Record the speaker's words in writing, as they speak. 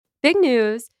Big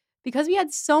news, because we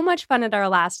had so much fun at our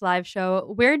last live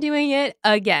show, we're doing it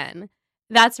again.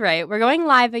 That's right, we're going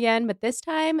live again, but this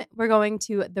time we're going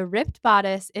to the Ripped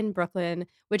Bodice in Brooklyn,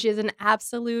 which is an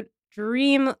absolute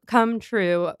dream come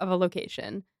true of a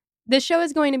location. This show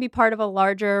is going to be part of a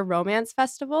larger romance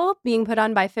festival being put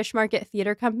on by Fish Market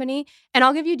Theater Company, and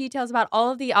I'll give you details about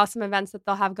all of the awesome events that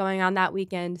they'll have going on that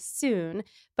weekend soon.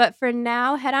 But for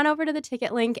now, head on over to the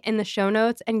ticket link in the show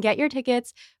notes and get your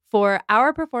tickets for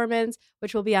our performance,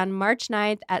 which will be on March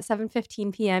 9th at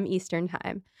 7:15 p.m. Eastern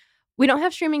Time. We don't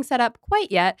have streaming set up quite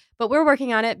yet, but we're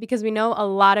working on it because we know a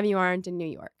lot of you aren't in New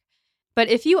York. But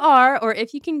if you are, or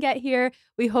if you can get here,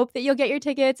 we hope that you'll get your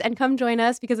tickets and come join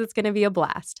us because it's going to be a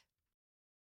blast.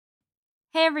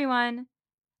 Hey everyone!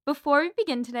 Before we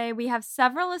begin today, we have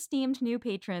several esteemed new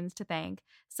patrons to thank.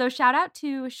 So shout out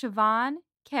to Siobhan,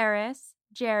 Karis,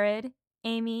 Jared,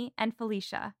 Amy, and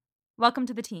Felicia. Welcome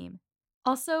to the team.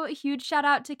 Also, a huge shout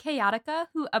out to Chaotica,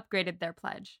 who upgraded their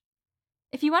pledge.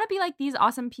 If you want to be like these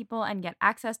awesome people and get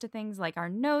access to things like our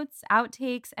notes,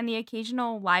 outtakes, and the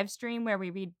occasional live stream where we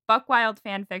read buck-wild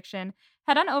fan fiction,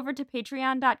 head on over to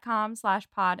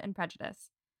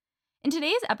patreon.com/podandprejudice. In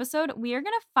today's episode, we are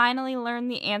going to finally learn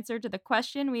the answer to the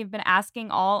question we've been asking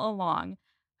all along.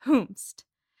 Whomst.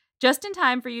 Just in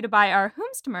time for you to buy our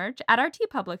Whomst merch at our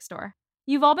TeePublic store.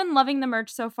 You've all been loving the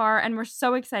merch so far, and we're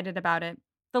so excited about it.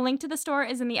 The link to the store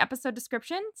is in the episode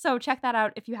description, so check that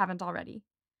out if you haven't already.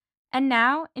 And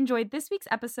now, enjoy this week's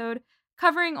episode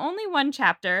covering only one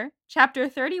chapter, Chapter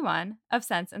 31 of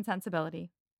Sense and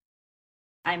Sensibility.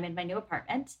 I'm in my new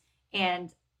apartment,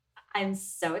 and I'm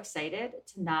so excited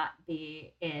to not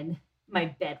be in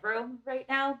my bedroom right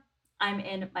now. I'm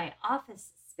in my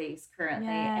office space currently,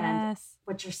 and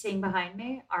what you're seeing behind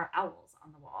me are owls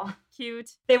on the wall.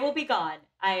 Cute. They will be gone.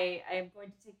 I am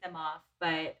going to take them off,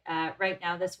 but right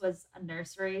now this was a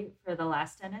nursery for the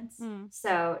last tenants.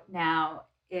 So now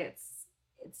it's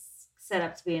set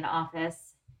up to be an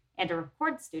office and a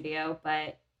record studio,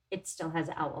 but it still has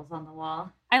owls on the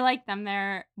wall. I like them.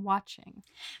 They're watching.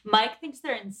 Mike thinks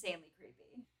they're insanely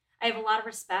creepy. I have a lot of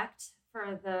respect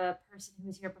for the person who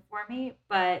was here before me,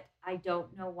 but I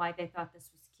don't know why they thought this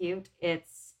was cute.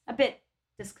 It's a bit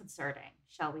disconcerting,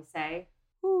 shall we say.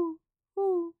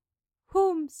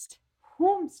 Whomst.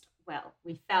 Whomst. Well,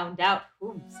 we found out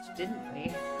whomst, didn't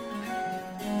we?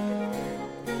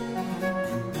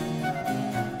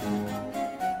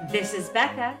 This is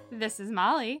Becca. This is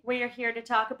Molly. We are here to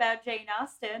talk about Jane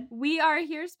Austen. We are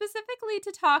here specifically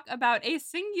to talk about a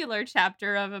singular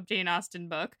chapter of a Jane Austen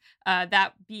book,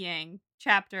 that being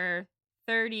chapter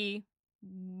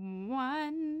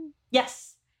 31.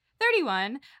 Yes.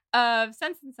 31 of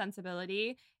Sense and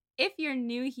Sensibility. If you're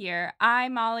new here, I,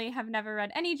 Molly, have never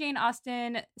read any Jane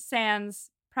Austen sans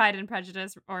Pride and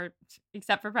Prejudice, or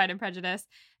except for Pride and Prejudice,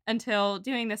 until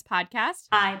doing this podcast.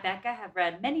 I, Becca, have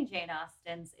read many Jane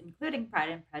Austens, including Pride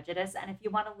and Prejudice. And if you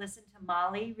want to listen to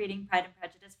Molly reading Pride and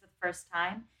Prejudice for the first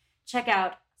time, check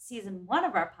out season 1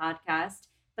 of our podcast.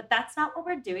 But that's not what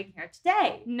we're doing here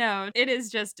today. No, it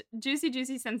is just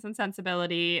juicy Sense and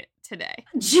Sensibility today.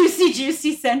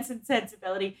 Juicy Sense and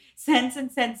Sensibility. Sense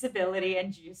and Sensibility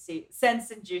and juicy.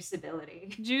 Sense and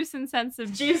juiceability. Juice and sense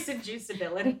of... Juice and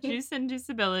juiceability. Juice and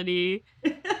juiceability.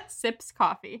 Sips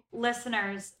coffee.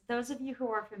 Listeners, those of you who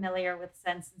are familiar with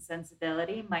Sense and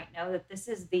Sensibility might know that this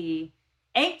is the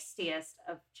angstiest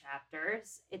of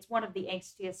chapters. It's one of the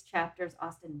angstiest chapters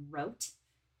Austen wrote.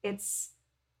 It's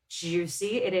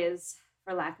juicy. It is,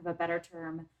 for lack of a better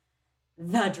term,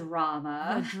 the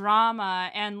drama. The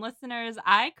drama. And listeners,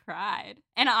 I cried.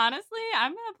 And honestly,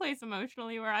 I'm going to place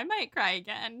emotionally where I might cry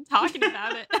again talking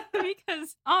about it.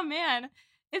 Because, oh man,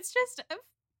 it's just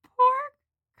poor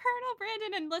Colonel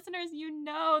Brandon. And listeners, you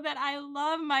know that I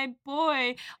love my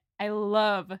boy. I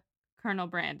love Colonel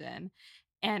Brandon.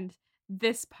 And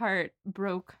this part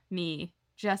broke me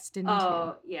just in two.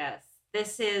 Oh, yes.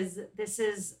 This is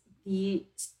the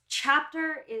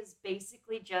chapter is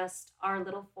basically just our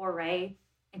little foray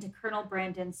into Colonel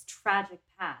Brandon's tragic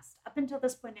past. Up until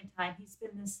this point in time, he's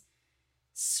been this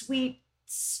sweet,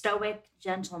 stoic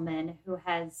gentleman who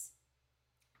has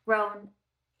grown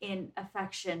in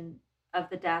affection of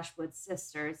the Dashwood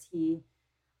sisters. He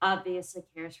obviously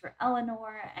cares for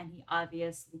Eleanor, and he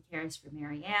obviously cares for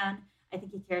Marianne. I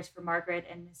think he cares for Margaret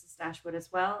and Mrs. Dashwood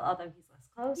as well, although he's less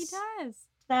close. He does.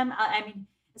 To them. I mean,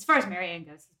 as far as Marianne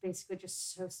goes, he's basically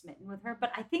just so smitten with her.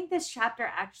 But I think this chapter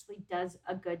actually does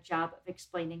a good job of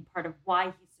explaining part of why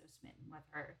he's so smitten with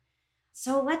her.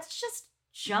 So let's just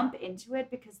jump into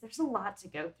it because there's a lot to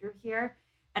go through here.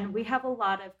 And we have a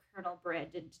lot of Colonel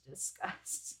Brandon to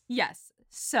discuss. Yes.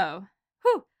 So,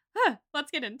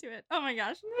 let's get into it. Oh my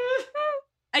gosh.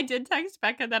 I did text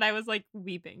Becca that I was like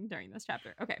weeping during this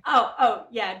chapter. Okay. Oh,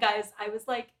 yeah, guys. I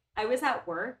was at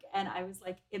work and I was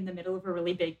like in the middle of a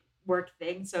really big work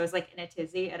thing. So I was like in a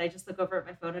tizzy and I just look over at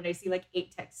my phone and I see like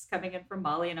 8 texts coming in from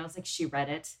Molly and I was like, she read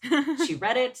it. She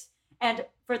read it. And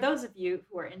for those of you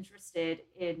who are interested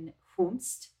in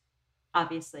Whomst,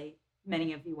 obviously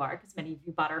many of you are because many of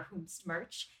you bought our Whomst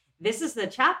merch. This is the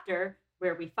chapter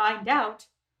where we find out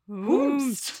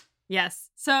Whomst. Yes.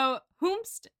 So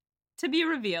Whomst to be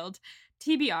revealed,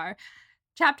 TBR,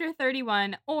 chapter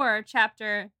 31 or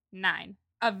chapter 9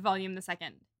 of volume the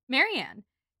second. Marianne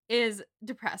is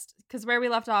depressed because where we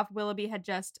left off, Willoughby had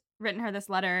just written her this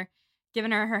letter,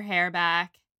 given her her hair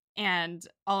back and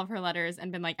all of her letters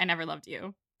and been like, I never loved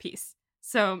you. Peace.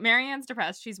 So Marianne's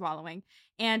depressed. She's wallowing.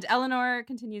 And Eleanor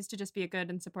continues to just be a good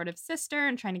and supportive sister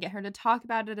and trying to get her to talk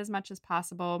about it as much as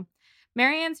possible.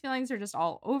 Marianne's feelings are just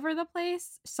all over the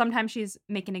place. Sometimes she's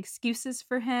making excuses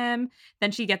for him.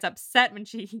 Then she gets upset when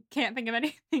she can't think of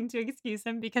anything to excuse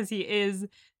him because he is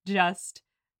just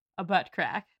a butt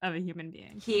crack of a human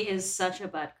being. He is such a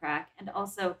butt crack. And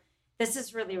also, this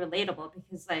is really relatable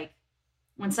because, like,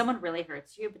 when someone really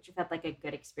hurts you, but you've had like a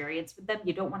good experience with them,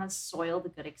 you don't want to soil the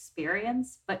good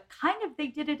experience, but kind of they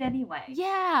did it anyway.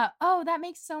 Yeah. Oh, that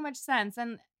makes so much sense.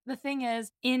 And the thing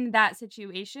is, in that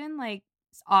situation, like,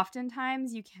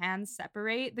 oftentimes you can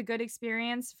separate the good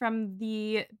experience from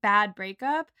the bad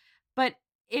breakup. But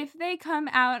if they come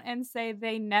out and say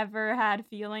they never had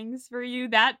feelings for you,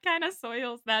 that kind of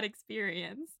soils that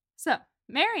experience. So,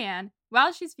 Marianne,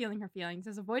 while she's feeling her feelings,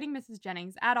 is avoiding Mrs.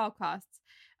 Jennings at all costs.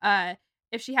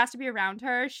 If she has to be around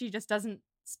her, she just doesn't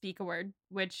speak a word,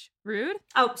 which rude.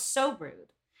 Oh, so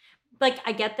rude. Like,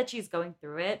 I get that she's going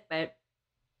through it, but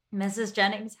Mrs.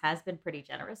 Jennings has been pretty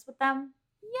generous with them.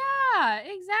 Yeah,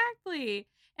 exactly.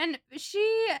 And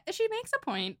she makes a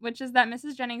point, which is that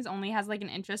Mrs. Jennings only has like an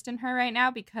interest in her right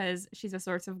now because she's a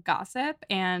source of gossip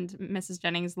and Mrs.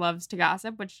 Jennings loves to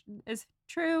gossip, which is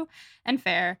true and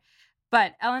fair.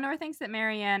 But Eleanor thinks that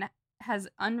Marianne has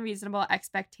unreasonable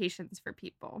expectations for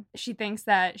people. She thinks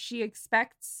that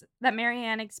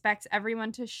Marianne expects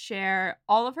everyone to share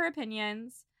all of her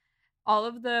opinions, all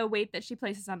of the weight that she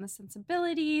places on the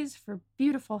sensibilities for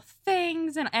beautiful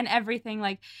things and everything.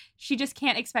 Like, she just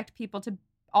can't expect people to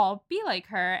all be like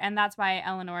her. And that's why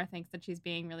Eleanor thinks that she's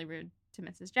being really rude to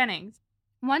Mrs. Jennings.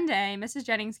 One day, Mrs.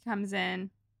 Jennings comes in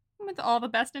with all the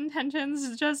best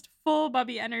intentions, just full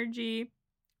Bubby energy,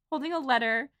 holding a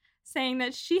letter saying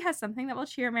that she has something that will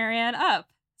cheer Marianne up.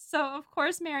 So, of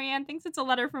course, Marianne thinks it's a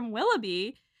letter from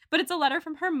Willoughby, but it's a letter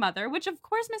from her mother, which, of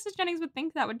course, Mrs. Jennings would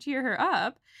think that would cheer her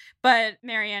up. But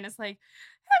Marianne is like,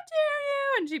 how dare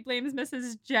you? And she blames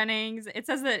Mrs. Jennings. It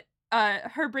says that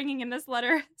her bringing in this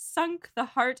letter sunk the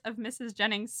heart of Mrs.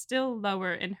 Jennings still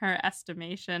lower in her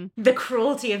estimation. The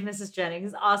cruelty of Mrs.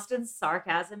 Jennings. Austen's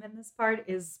sarcasm in this part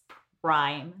is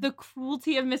prime. The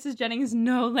cruelty of Mrs. Jennings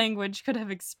no language could have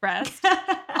expressed.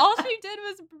 All she did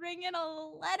was bring in a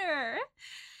letter.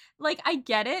 Like, I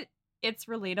get it. It's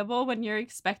relatable when you're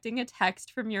expecting a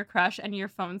text from your crush and your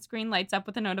phone screen lights up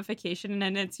with a notification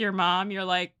and it's your mom. You're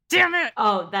like, damn it.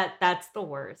 Oh, that's the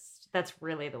worst. That's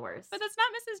really the worst. But that's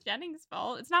not Mrs. Jennings'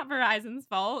 fault. It's not Verizon's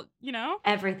fault, you know?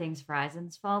 Everything's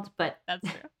Verizon's fault, but... That's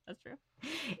true. That's true.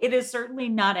 It is certainly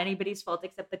not anybody's fault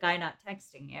except the guy not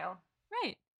texting you.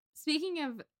 Right. Speaking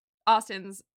of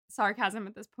Austen's sarcasm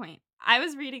at this point, I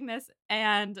was reading this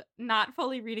and not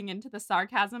fully reading into the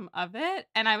sarcasm of it.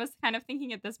 And I was kind of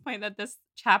thinking at this point that this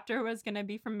chapter was going to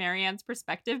be from Marianne's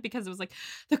perspective because it was like,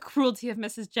 the cruelty of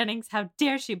Mrs. Jennings, how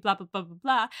dare she, blah, blah, blah, blah,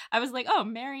 blah. I was like, oh,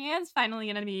 Marianne's finally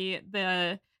going to be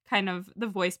the kind of the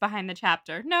voice behind the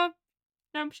chapter. No,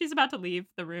 she's about to leave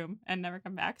the room and never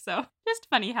come back. So just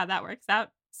funny how that works out.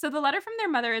 So the letter from their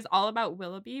mother is all about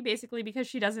Willoughby, basically because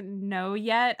she doesn't know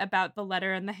yet about the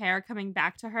letter and the hair coming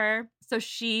back to her. So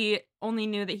she only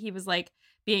knew that he was like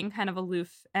being kind of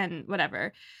aloof and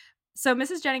whatever. So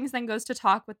Mrs. Jennings then goes to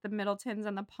talk with the Middletons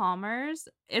and the Palmers.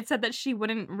 It said that she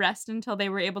wouldn't rest until they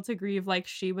were able to grieve like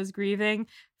she was grieving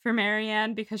for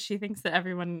Marianne because she thinks that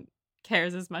everyone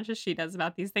cares as much as she does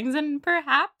about these things. And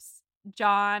perhaps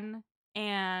John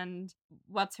and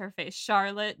what's her face,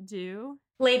 Charlotte do.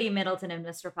 Lady Middleton and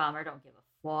Mr. Palmer don't give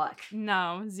a fuck.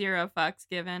 No, zero fucks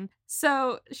given.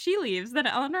 So she leaves. Then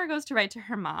Eleanor goes to write to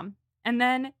her mom. And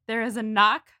then there is a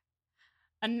knock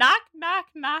on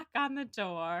the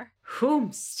door.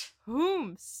 Whomst.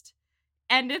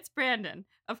 And it's Brandon,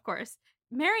 of course.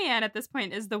 Marianne at this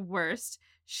point is the worst.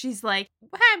 She's like,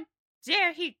 how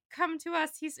dare he come to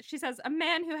us? She says, a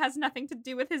man who has nothing to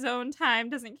do with his own time,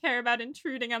 doesn't care about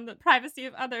intruding on the privacy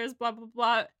of others, blah, blah,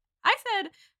 blah. I said,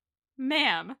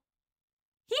 ma'am,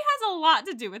 He has a lot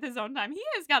to do with his own time. He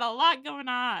has got a lot going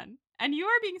on. And you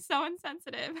are being so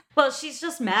insensitive. Well, she's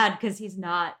just mad because he's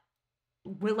not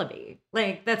Willoughby.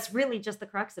 Like, that's really just the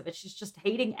crux of it. She's just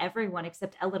hating everyone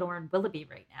except Eleanor and Willoughby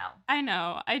right now. I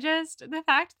know. The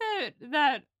fact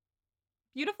that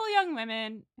beautiful young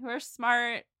women who are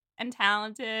smart and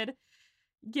talented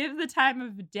give the time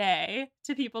of day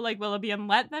to people like Willoughby and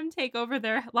let them take over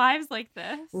their lives like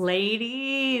this.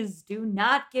 Ladies, do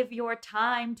not give your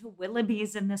time to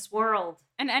Willoughbys in this world.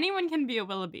 And anyone can be a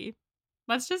Willoughby.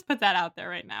 Let's just put that out there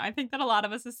right now. I think that a lot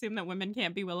of us assume that women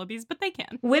can't be Willoughbys, but they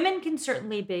can. Women can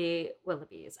certainly be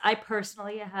Willoughbys. I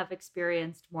personally have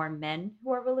experienced more men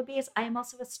who are Willoughbys. I am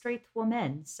also a straight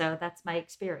woman, so that's my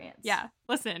experience. Yeah,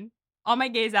 listen, all my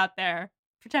gays out there,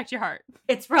 protect your heart.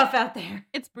 It's rough out there.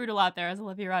 It's brutal out there, as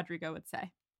Olivia Rodrigo would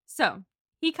say. So,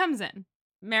 he comes in.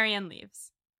 Marianne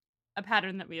leaves. A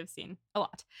pattern that we have seen a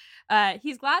lot.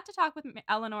 He's glad to talk with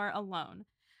Eleanor alone.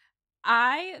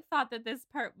 I thought that this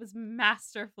part was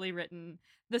masterfully written.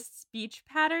 The speech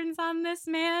patterns on this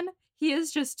man, he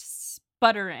is just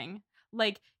sputtering.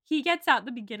 Like, he gets out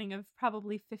the beginning of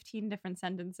probably 15 different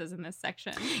sentences in this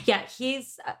section. Yeah,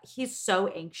 he's so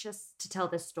anxious to tell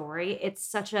this story. It's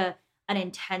such an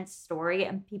intense story,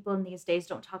 and people in these days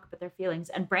don't talk about their feelings.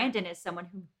 And Brandon is someone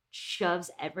who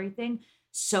shoves everything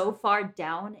so far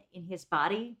down in his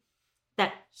body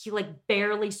that he like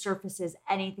barely surfaces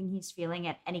anything he's feeling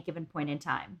at any given point in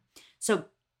time. So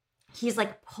he's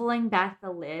like pulling back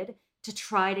the lid to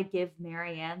try to give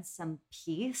Marianne some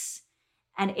peace,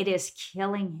 and it is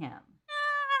killing him.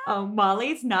 Oh,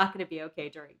 Molly's not going to be okay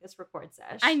during this record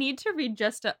sesh. I need to read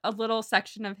just a little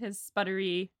section of his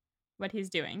sputtery, what he's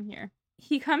doing here.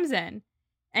 He comes in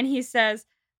and he says,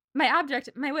 my object,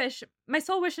 my wish, my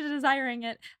sole wish is desiring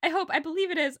it. I hope, I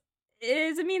believe it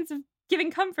is a means of giving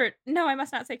comfort. No, I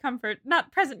must not say comfort,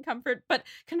 not present comfort, but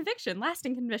conviction,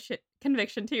 lasting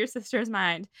conviction to your sister's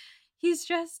mind. He's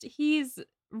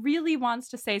really wants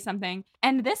to say something.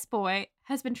 And this boy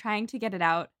has been trying to get it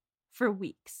out for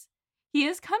weeks. He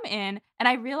has come in, and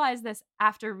I realized this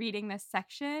after reading this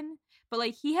section, but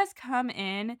like he has come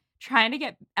in trying to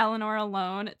get Eleanor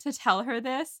alone to tell her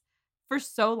this for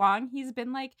so long. He's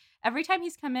been like, every time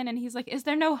he's come in and he's like, is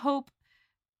there no hope?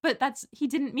 But he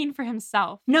didn't mean for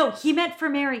himself. No, he meant for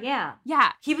Marianne.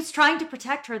 Yeah. He was trying to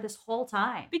protect her this whole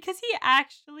time. Because he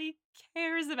actually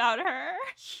cares about her.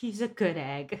 He's a good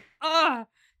egg. Ugh.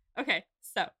 Okay,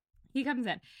 so he comes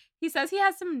in. He says he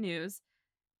has some news.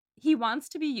 He wants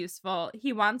to be useful.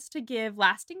 He wants to give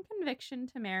lasting conviction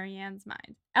to Marianne's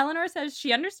mind. Eleanor says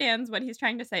she understands what he's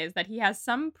trying to say is that he has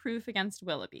some proof against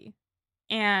Willoughby.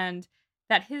 And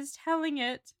that his telling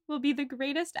it will be the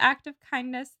greatest act of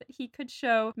kindness that he could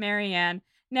show Marianne.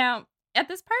 Now, at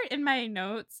this part in my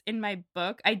notes, in my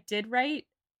book, I did write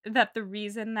that the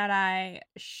reason that I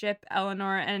ship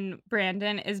Eleanor and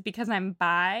Brandon is because I'm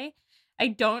bi. I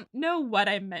don't know what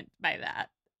I meant by that,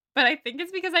 but I think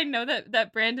it's because I know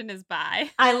that Brandon is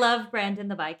bi. I love Brandon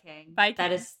the Bi King. Bi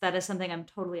King. That is something I'm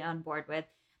totally on board with.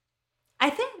 I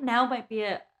think now might be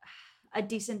a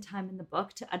decent time in the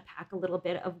book to unpack a little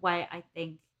bit of why I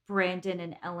think Brandon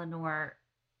and Eleanor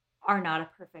are not a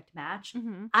perfect match.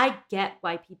 Mm-hmm. I get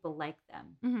why people like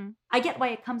them. Mm-hmm. I get why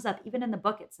it comes up even in the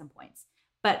book at some points.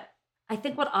 But I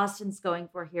think what Austen's going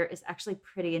for here is actually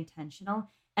pretty intentional.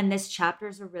 And this chapter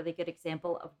is a really good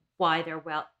example of why they're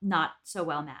not so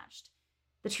well matched.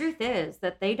 The truth is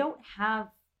that they don't have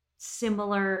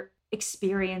similar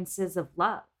experiences of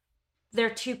love. They're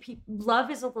two people.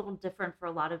 Love is a little different for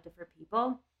a lot of different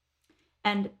people.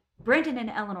 And Brandon and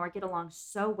Eleanor get along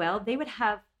so well, they would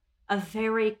have a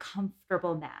very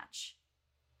comfortable match.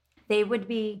 They would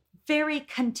be very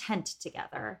content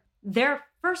together. They're,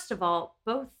 first of all,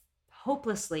 both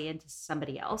hopelessly into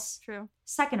somebody else. True.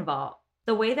 Second of all,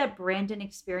 the way that Brandon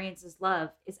experiences love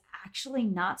is actually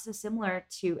not so similar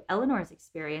to Eleanor's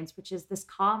experience, which is this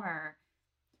calmer,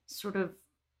 sort of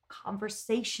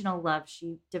conversational love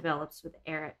she develops with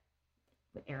Eric.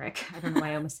 I don't know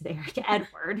why I almost said Eric.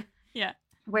 Edward. Yeah.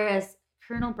 Whereas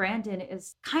Colonel Brandon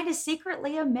is kind of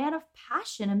secretly a man of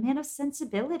passion, a man of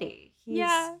sensibility.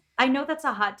 Yeah. I know that's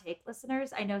a hot take,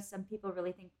 listeners. I know some people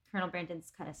really think Colonel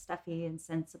Brandon's kind of stuffy and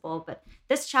sensible, but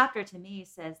this chapter to me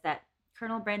says that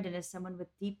Colonel Brandon is someone with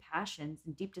deep passions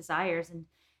and deep desires and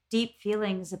deep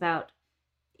feelings about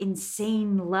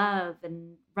insane love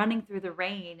and running through the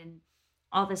rain and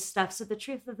all this stuff. So the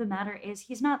truth of the matter is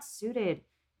he's not suited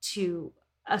to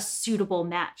a suitable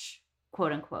match,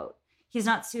 quote unquote. He's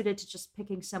not suited to just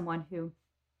picking someone who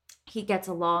he gets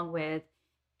along with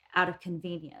out of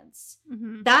convenience.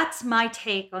 Mm-hmm. That's my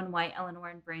take on why Eleanor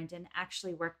and Brandon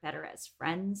actually work better as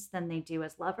friends than they do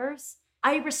as lovers.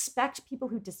 I respect people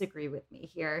who disagree with me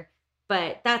here,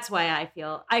 but that's why I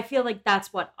feel like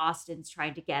that's what Austen's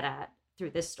trying to get at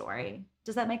through this story.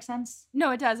 Does that make sense?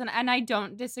 No, it doesn't. And I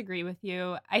don't disagree with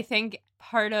you. I think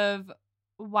part of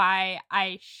why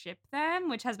I ship them,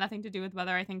 which has nothing to do with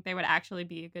whether I think they would actually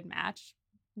be a good match,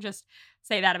 just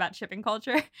say that about shipping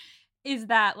culture, is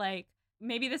that like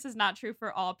maybe this is not true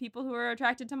for all people who are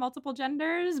attracted to multiple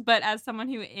genders, but as someone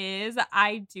who is,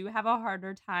 I do have a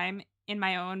harder time in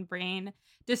my own brain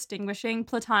distinguishing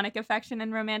platonic affection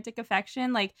and romantic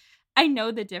affection. Like, I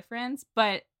know the difference,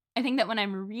 but I think that when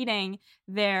I'm reading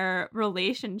their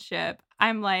relationship,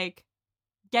 I'm like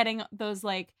getting those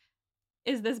like,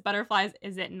 is this butterflies?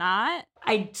 Is it not?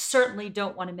 I certainly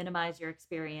don't want to minimize your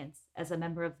experience as a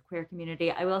member of the queer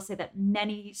community. I will say that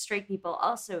many straight people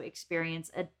also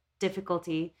experience a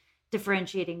difficulty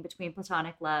differentiating between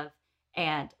platonic love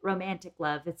and romantic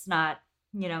love. It's not,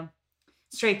 you know,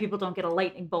 straight people don't get a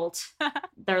lightning bolt.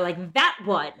 They're like, that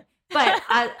one. But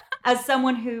as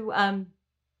someone who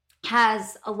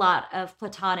has a lot of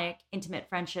platonic, intimate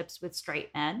friendships with straight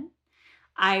men,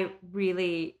 I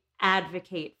really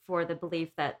advocate for the belief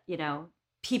that, you know,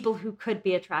 people who could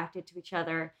be attracted to each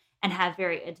other and have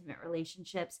very intimate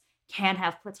relationships can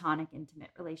have platonic, intimate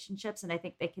relationships. And I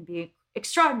think they can be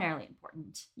extraordinarily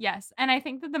important. Yes. And I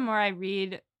think that the more I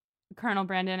read Colonel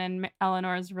Brandon and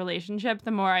Eleanor's relationship,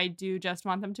 the more I do just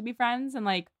want them to be friends. And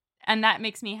like, and that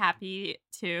makes me happy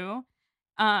too.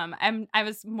 I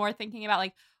was more thinking about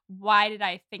like, why did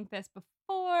I think this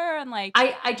before? And like,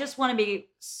 I just want to be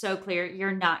so clear.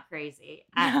 You're not crazy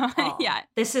at all. Yeah.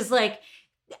 This is like,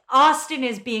 Austen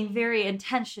is being very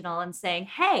intentional and saying,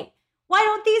 hey, why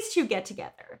don't these two get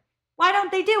together? Why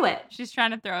don't they do it? She's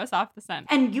trying to throw us off the scent.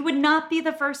 And you would not be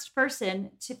the first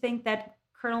person to think that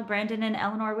Colonel Brandon and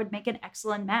Eleanor would make an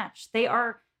excellent match. They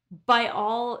are, by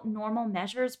all normal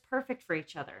measures, perfect for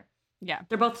each other. Yeah.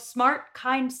 They're both smart,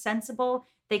 kind, sensible.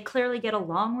 They clearly get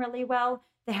along really well.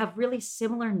 They have really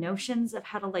similar notions of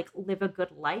how to like live a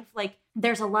good life. Like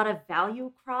there's a lot of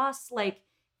value cross. Like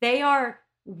they are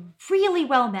really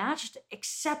well matched,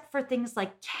 except for things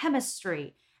like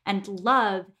chemistry and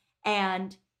love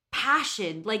and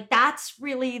passion. Like that's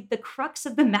really the crux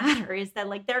of the matter, is that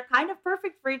like they're kind of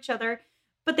perfect for each other,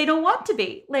 but they don't want to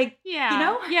be. Like, yeah, you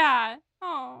know? Yeah.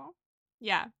 Oh,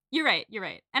 yeah. You're right.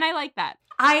 And I like that.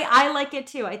 I like it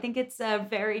too. I think it's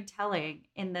very telling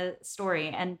in the story.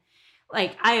 And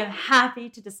like, I am happy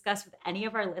to discuss with any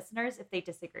of our listeners if they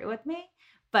disagree with me.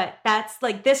 But that's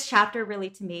like, this chapter really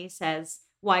to me says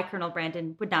why Colonel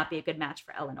Brandon would not be a good match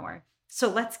for Eleanor. So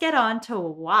let's get on to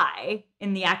why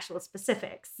in the actual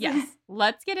specifics. Yes,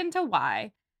 let's get into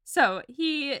why. So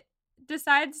he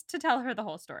decides to tell her the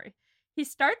whole story. He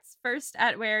starts first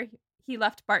at where he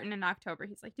left Barton in October.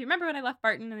 He's like, do you remember when I left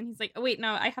Barton? And then he's like, oh, wait,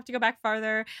 no, I have to go back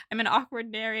farther. I'm an awkward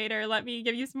narrator. Let me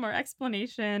give you some more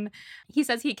explanation. He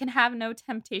says he can have no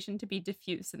temptation to be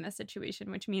diffuse in this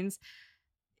situation, which means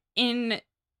in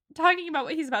talking about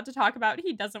what he's about to talk about,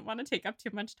 he doesn't want to take up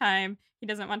too much time. He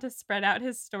doesn't want to spread out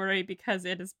his story because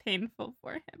it is painful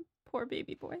for him. Poor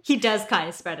baby boy. He does kind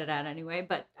of spread it out anyway,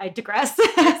 but I digress.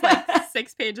 It's like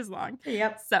 6 pages long.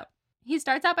 Yep. So he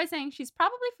starts out by saying she's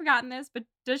probably forgotten this, but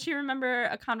does she remember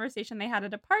a conversation they had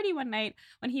at a party one night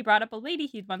when he brought up a lady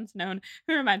he'd once known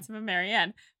who reminds him of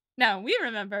Marianne? Now, we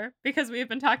remember because we've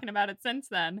been talking about it since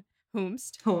then.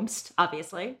 Whomst,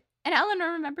 obviously. And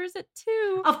Eleanor remembers it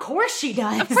too. Of course she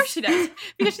does. Of course she does.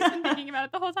 Because she's been thinking about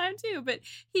it the whole time too. But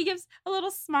he gives a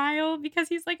little smile because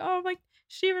he's like, oh, like,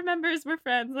 she remembers we're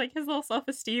friends. Like, his little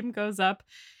self-esteem goes up.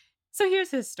 So here's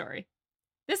his story.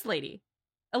 This lady,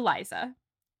 Eliza,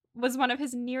 was one of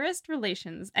his nearest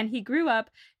relations, and he grew up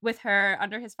with her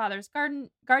under his father's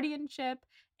guardianship,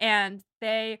 and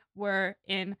they were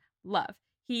in love.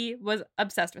 He was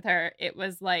obsessed with her. It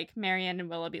was like Marianne and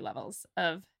Willoughby levels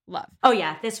of love. Oh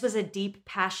yeah, this was a deep,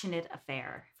 passionate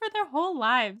affair. For their whole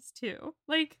lives too.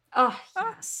 Like, oh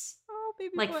yes. Oh,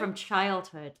 baby like boy. From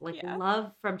childhood, like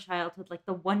love from childhood, like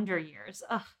the wonder years.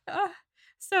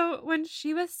 So when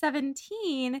she was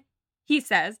 17, he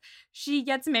says, she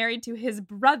gets married to his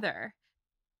brother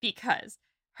because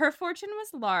her fortune was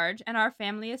large and our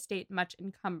family estate much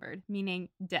encumbered, meaning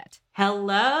debt.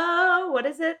 Hello? What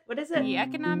is it? The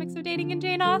Economics of Dating and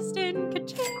Jane Austen.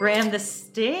 Ka-ching. Graham the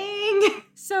Sting.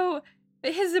 So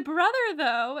his brother,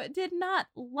 though, did not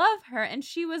love her and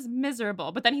she was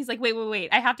miserable. But then he's like, wait.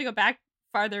 I have to go back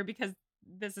farther because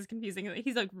this is confusing.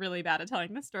 He's like really bad at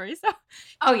telling the story. So,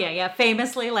 oh yeah.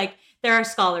 Famously, like there are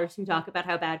scholars who talk about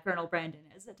how bad Colonel Brandon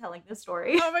is at telling the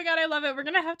story. Oh my God, I love it. We're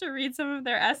gonna have to read some of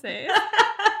their essays.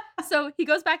 So he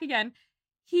goes back again.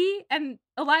 He and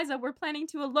Eliza were planning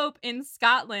to elope in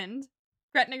Scotland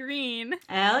Gretna Green,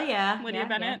 Hell yeah. Lydia yeah,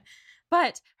 Bennet.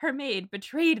 But her maid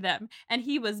betrayed them, and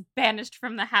he was banished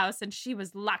from the house, and she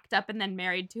was locked up and then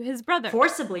married to his brother.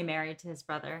 Forcibly married to his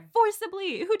brother.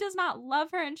 Forcibly, who does not love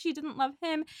her, and she didn't love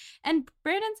him. And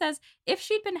Brandon says if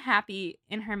she'd been happy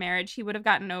in her marriage, he would have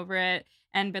gotten over it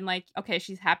and been like, okay,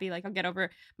 she's happy, like I'll get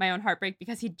over my own heartbreak,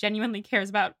 because he genuinely cares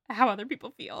about how other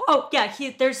people feel. Oh, yeah,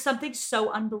 there's something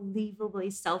so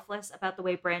unbelievably selfless about the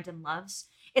way Brandon loves.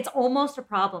 It's almost a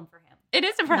problem for him. It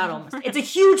is a problem. Not almost. It's a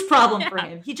huge problem for Yeah.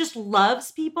 him. He just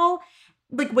loves people.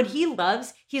 Like, when he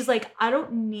loves, he's like, I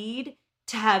don't need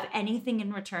to have anything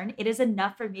in return. It is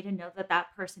enough for me to know that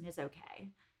that person is okay.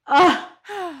 Ugh.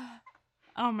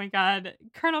 Oh my God.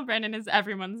 Colonel Brandon is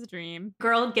everyone's dream.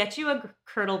 Girl, get you a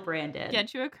Colonel Brandon.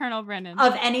 Get you a Colonel Brandon.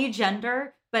 Of any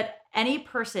gender, but any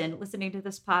person listening to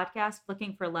this podcast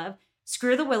looking for love,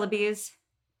 screw the Willoughbys,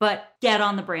 but get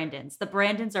on the Brandons. The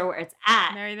Brandons are where it's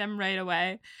at. Marry them right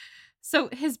away. So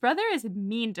his brother is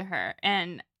mean to her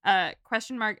and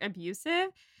abusive,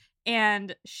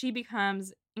 and she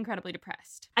becomes incredibly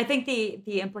depressed. I think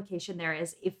the implication there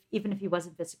is even if he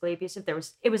wasn't physically abusive,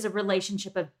 it was a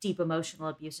relationship of deep emotional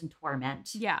abuse and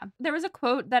torment. Yeah. There was a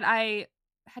quote that I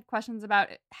had questions about.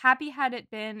 Happy had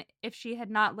it been if she had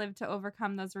not lived to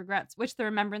overcome those regrets, which the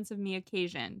remembrance of me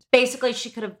occasioned. Basically, she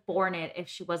could have borne it if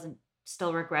she wasn't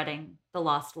still regretting the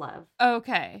lost love.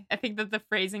 Okay. I think that the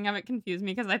phrasing of it confused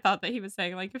me, because I thought that he was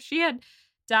saying, like, if she had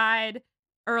died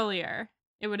earlier,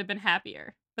 it would have been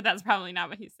happier. But that's probably not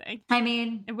what he's saying. I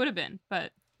mean, It would have been,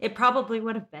 but it probably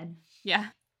would have been. yeah.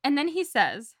 And then he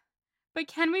says, but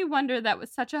can we wonder that with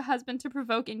such a husband to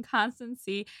provoke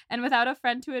inconstancy and without a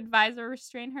friend to advise or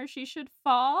restrain her, she should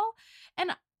fall?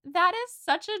 And that is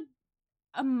such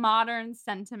a modern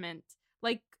sentiment.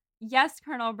 Like, yes,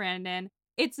 Colonel Brandon,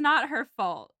 it's not her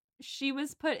fault. She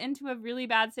was put into a really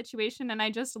bad situation, and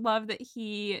I just love that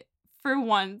he, for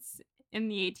once in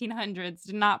the 1800s,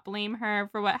 did not blame her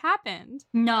for what happened.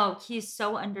 No, he's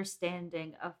so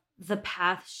understanding of the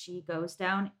path she goes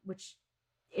down, which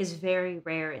is very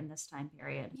rare in this time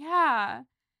period. Yeah.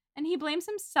 And he blames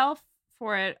himself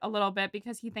for it a little bit,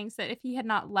 because he thinks that if he had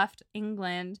not left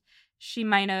England, she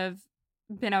might have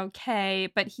been okay.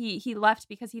 But he left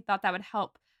because he thought that would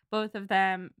help both of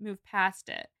them move past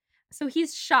it. So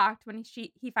he's shocked when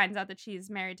he finds out that she's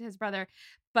married to his brother.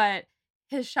 But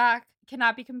his shock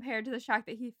cannot be compared to the shock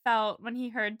that he felt when he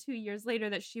heard 2 years later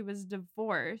that she was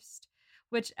divorced.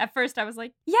 Which at first I was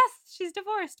like, yes, she's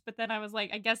divorced. But then I was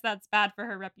like, I guess that's bad for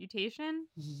her reputation.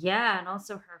 Yeah, and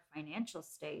also her financial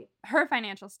state. Her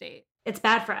financial state. It's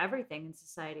bad for everything in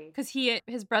society. Because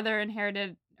his brother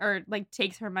inherited, or like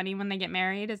takes her money when they get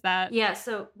married. Is that? Yeah,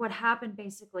 so what happened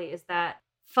basically is that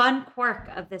fun quirk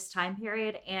of this time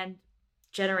period and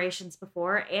generations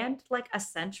before and like a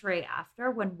century after,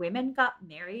 when women got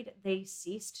married, they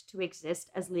ceased to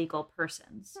exist as legal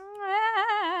persons.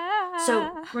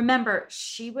 So remember,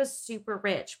 she was super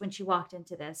rich when she walked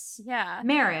into this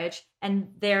marriage, and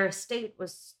their estate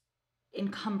was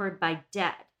encumbered by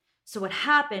debt. So what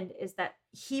happened is that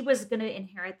he was going to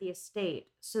inherit the estate.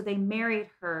 So they married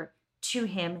her to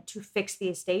him to fix the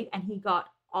estate, and he got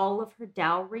all of her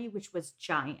dowry, which was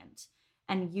giant,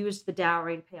 and used the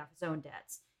dowry to pay off his own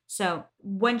debts. So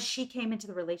when she came into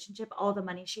the relationship, all the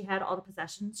money she had, all the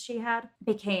possessions she had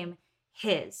became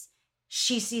his.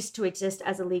 She ceased to exist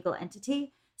as a legal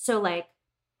entity. So like,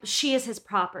 she is his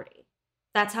property.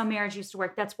 That's how marriage used to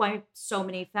work. That's why so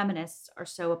many feminists are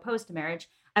so opposed to marriage.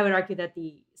 I would argue that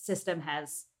the system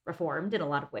has reformed in a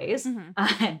lot of ways. Mm-hmm.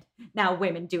 And now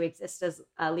women do exist as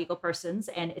legal persons,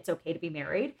 and it's okay to be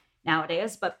married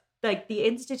nowadays. But like, the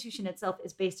institution itself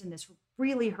is based in this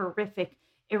really horrific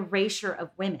erasure of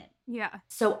women. Yeah.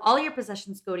 So all your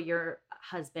possessions go to your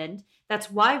husband.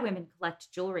 That's why women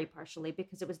collect jewelry, partially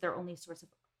because it was their only source of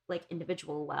like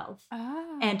individual wealth.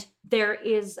 Oh. And there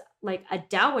is like a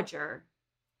dowager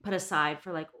put aside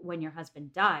for like when your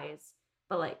husband dies,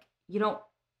 but like you don't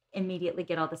immediately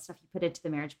get all the stuff you put into the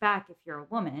marriage back. If you're a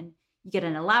woman, you get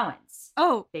an allowance.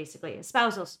 Oh, basically a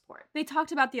spousal support. They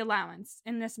talked about the allowance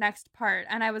in this next part,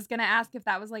 and I was gonna ask if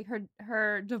that was like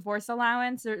her divorce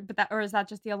allowance, or is that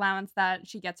just the allowance that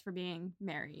she gets for being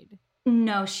married?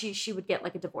 No, she would get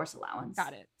like a divorce allowance.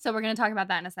 Got it. So we're gonna talk about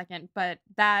that in a second, but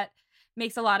that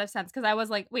makes a lot of sense, because I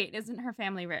was like, wait, isn't her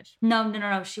family rich?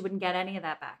 No. She wouldn't get any of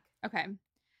that back. Okay.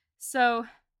 So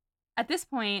at this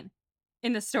point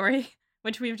in the story,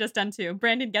 which we've just done too,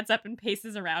 Brandon gets up and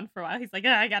paces around for a while. He's like,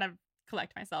 I gotta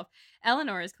collect myself.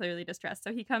 Eleanor is clearly distressed.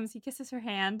 So he comes, he kisses her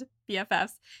hand,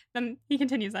 BFFs. Then he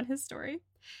continues on his story.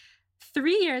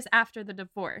 3 years after the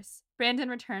divorce, Brandon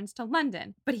returns to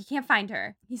London, but he can't find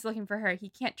her. He's looking for her. He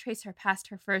can't trace her past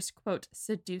her first, quote,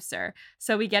 seducer.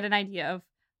 So we get an idea of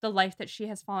the life that she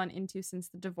has fallen into since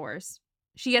the divorce.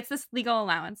 She gets this legal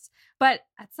allowance, but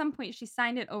at some point she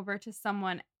signed it over to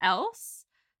someone else.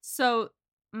 So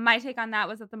my take on that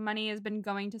was that the money has been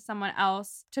going to someone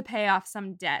else to pay off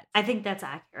some debt. I think that's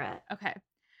accurate. Okay.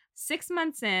 6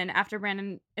 months in, after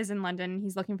Brandon is in London,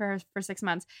 he's looking for her for 6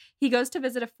 months, he goes to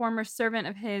visit a former servant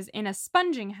of his in a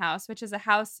sponging house, which is a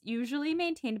house usually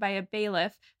maintained by a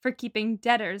bailiff for keeping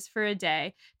debtors for a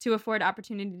day to afford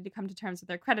opportunity to come to terms with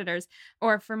their creditors,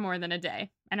 or for more than a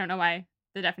day. I don't know why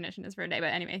the definition is for a day,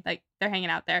 but anyway, like, they're hanging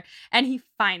out there, and he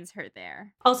finds her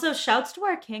there. Also, shouts to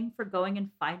our king for going and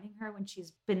finding her when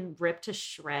she's been ripped to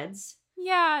shreds.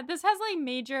 Yeah, this has, like,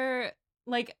 major...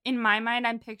 Like, in my mind,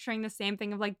 I'm picturing the same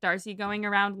thing of, like, Darcy going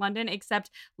around London, except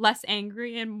less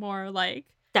angry and more, like...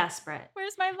 Desperate.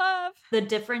 Where's my love? The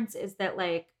difference is that,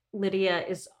 like, Lydia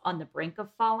is on the brink of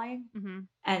falling,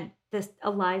 and this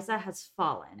Eliza has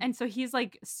fallen. And so he's,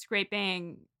 like,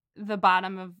 scraping the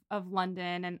bottom of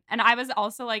London. And I was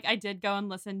also, like, I did go and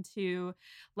listen to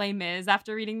Les Mis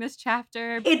after reading this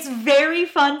chapter. It's very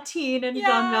Fantine and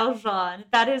Jean Valjean.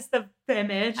 That is the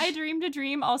image. I Dreamed a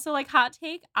Dream. Also, like, hot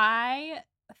take, I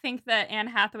think that Anne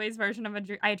Hathaway's version of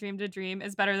I Dreamed a Dream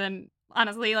is better than,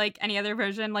 honestly, like, any other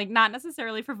version. Like, not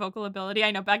necessarily for vocal ability.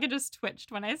 I know Becca just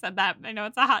twitched when I said that. I know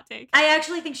it's a hot take. I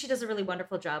actually think she does a really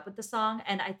wonderful job with the song,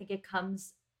 and I think it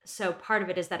comes... So part of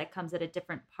it is that it comes at a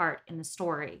different part in the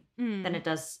story than it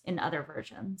does in other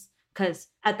versions. Because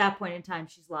at that point in time,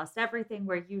 she's lost everything,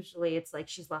 where usually it's like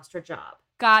she's lost her job.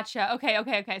 Gotcha.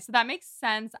 Okay. So that makes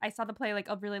sense. I saw the play, like,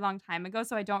 a really long time ago,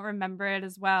 so I don't remember it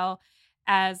as well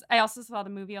as... I also saw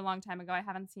the movie a long time ago. I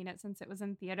haven't seen it since it was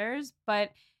in theaters, but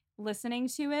listening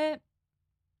to it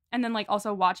and then, like,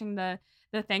 also watching the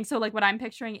thing. So, like, what I'm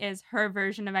picturing is her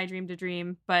version of I Dreamed a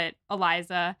Dream, but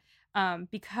Eliza...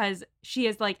 because she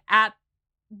is, like, at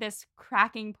this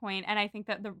cracking point, and I think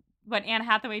that what Anne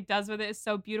Hathaway does with it is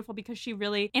so beautiful, because she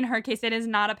really, in her case, it is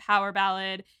not a power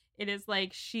ballad. It is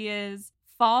like she is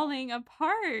falling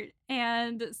apart,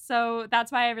 and so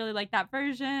that's why I really like that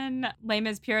version. Les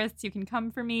Mis purists, you can come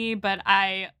for me, but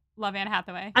I love Anne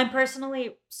Hathaway. I'm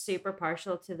personally super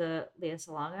partial to the Lea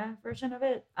Salonga version of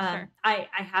it. Sure. I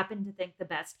happen to think the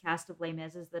best cast of Les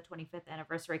Mis is the 25th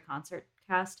anniversary concert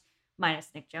cast, minus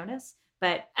Nick Jonas,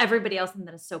 but everybody else in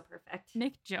that is so perfect.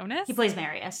 Nick Jonas? He plays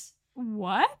Marius.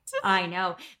 What? I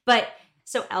know. But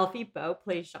so Alfie Boe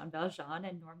plays Jean Valjean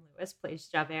and Norm Lewis plays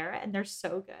Javert, and they're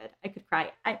so good. I could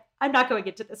cry. I'm not going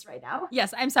into this right now.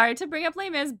 Yes, I'm sorry to bring up Les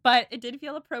Mis, but it did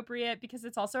feel appropriate because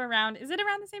it's also around... Is it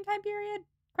around the same time period?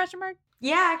 Question mark?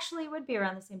 Yeah, actually it would be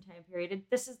around the same time period.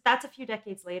 That's a few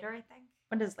decades later, I think.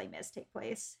 When does Les Mis take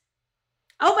place?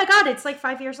 Oh my god, it's like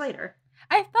 5 years later.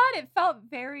 I thought it felt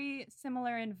very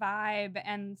similar in vibe,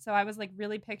 and so I was, like,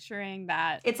 really picturing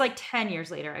that. It's like 10 years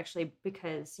later, actually,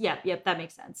 because, yep, that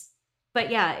makes sense.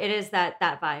 But yeah, it is that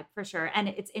vibe, for sure. And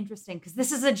it's interesting, because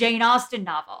this is a Jane Austen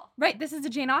novel. Right, this is a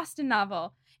Jane Austen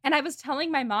novel. And I was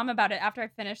telling my mom about it after I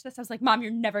finished this. I was like, Mom,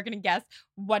 you're never going to guess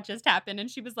what just happened. And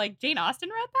she was like, Jane Austen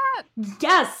read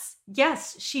that?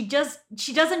 Yes. She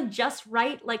doesn't just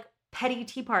write, like, petty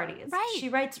tea parties. Right. She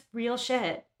writes real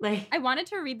shit. Like, I wanted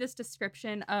to read this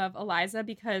description of Eliza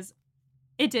because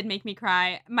it did make me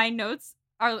cry. My notes,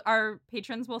 our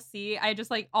patrons will see, I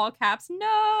just, like, all caps,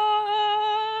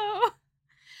 no!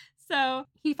 So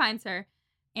he finds her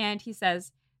and he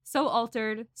says, so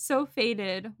altered, so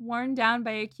faded, worn down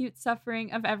by acute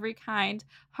suffering of every kind,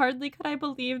 hardly could I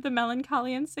believe the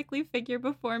melancholy and sickly figure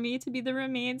before me to be the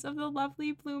remains of the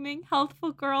lovely, blooming,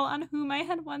 healthful girl on whom I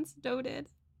had once doted.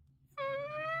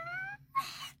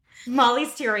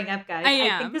 Molly's tearing up, guys.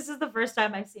 I think this is the first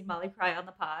time I've seen Molly cry on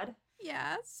the pod.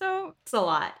 Yeah, so... It's a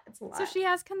lot. So she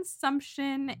has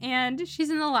consumption, and she's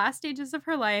in the last stages of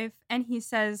her life, and he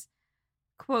says,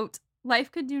 quote,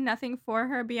 life could do nothing for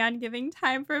her beyond giving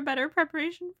time for a better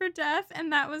preparation for death,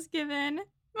 and that was given.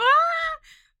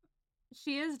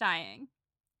 She is dying,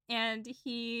 and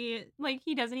he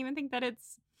doesn't even think that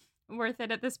it's worth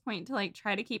it at this point to, like,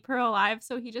 try to keep her alive,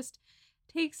 so he just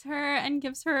takes her and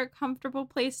gives her a comfortable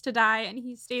place to die, and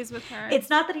he stays with her. It's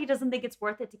not that he doesn't think it's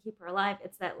worth it to keep her alive.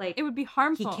 It's that, like, it would be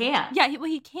harmful. He can't. Yeah,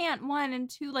 he can't, one, and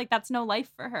two, like, that's no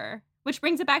life for her. Which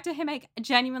brings it back to him, like,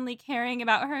 genuinely caring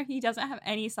about her. He doesn't have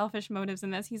any selfish motives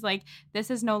in this. He's like,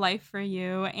 this is no life for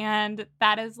you. And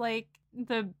that is, like,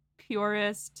 the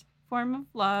purest form of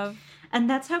love. And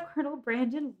that's how Colonel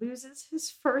Brandon loses his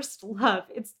first love.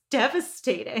 It's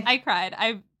devastating. I cried.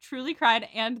 I truly cried,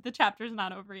 and the chapter's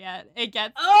not over yet. It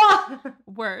gets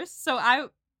worse. So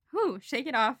shake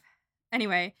it off.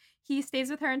 Anyway, he stays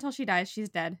with her until she dies. She's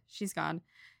dead. She's gone.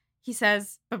 He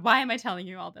says, but why am I telling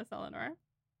you all this, Eleanor?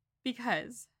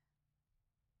 Because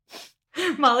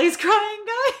Molly's crying,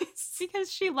 guys.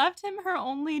 Because she left him her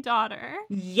only daughter.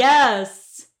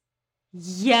 Yes.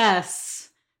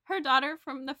 Her daughter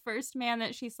from the first man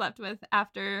that she slept with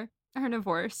after her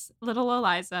divorce, little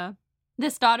Eliza.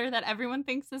 This daughter that everyone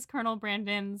thinks is Colonel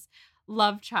Brandon's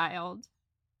love child.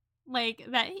 Like,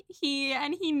 that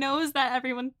he knows that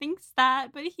everyone thinks that,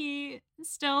 but he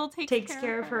still takes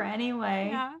care of her anyway.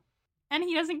 Yeah. And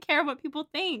he doesn't care what people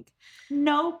think.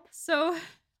 Nope. So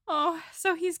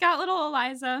he's got little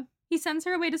Eliza. He sends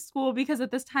her away to school because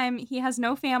at this time he has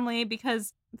no family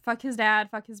because fuck his dad,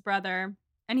 fuck his brother,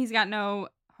 and he's got no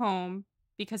home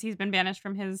because he's been banished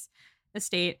from his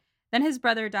estate. Then his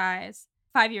brother dies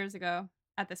 5 years ago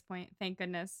at this point, thank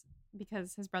goodness,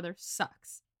 because his brother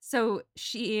sucks. So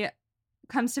she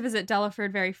comes to visit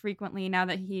Delaford very frequently now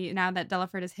that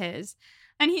Delaford is his.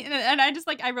 And I just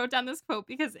I wrote down this quote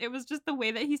because it was just the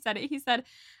way that he said it. He said,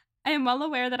 I am well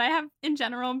aware that I have in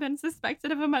general been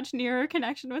suspected of a much nearer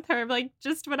connection with her. Like,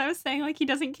 just what I was saying, like, he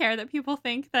doesn't care that people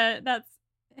think that that's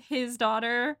his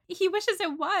daughter. He wishes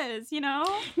it was, you know?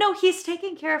 No, he's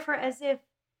taking care of her as if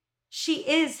she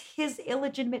is his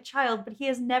illegitimate child, but he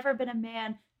has never been a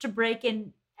man to break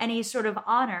in any sort of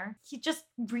honor. He just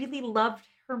really loved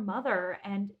her mother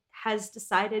and has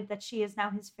decided that she is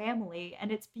now his family,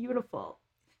 and it's beautiful.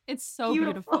 It's so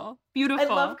beautiful.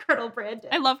 Beautiful. I love Colonel Brandon.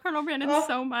 I love Colonel Brandon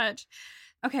so much.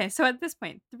 Okay, so at this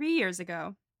point, 3 years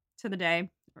ago to the day,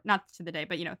 not to the day,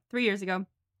 but 3 years ago,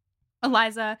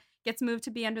 Eliza gets moved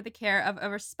to be under the care of a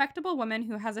respectable woman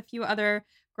who has a few other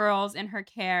girls in her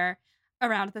care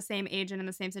around the same age and in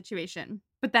the same situation.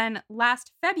 But then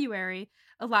last February,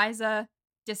 Eliza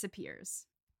disappears.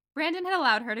 Brandon had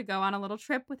allowed her to go on a little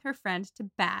trip with her friend to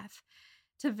Bath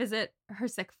to visit her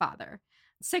sick father.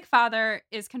 Sick father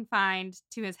is confined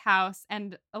to his house,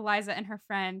 and Eliza and her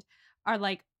friend are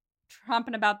like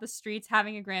tromping about the streets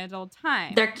having a grand old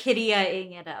time. They're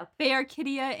kitty-ing it up. They are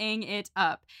kitty-ing it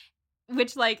up,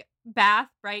 which Bath,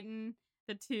 Brighton,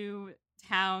 the two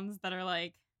towns that are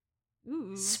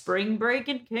ooh. Spring break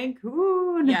in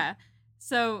Cancun. Yeah.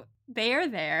 So they are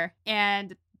there,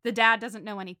 and the dad doesn't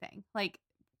know anything.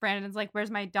 Brandon's like, where's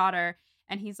my daughter?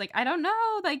 And he's like, I don't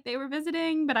know. They were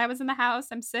visiting, but I was in the house.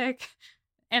 I'm sick.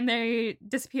 And they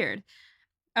disappeared.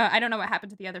 I don't know what happened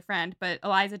to the other friend, but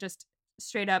Eliza just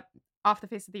straight up off the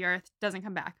face of the earth, doesn't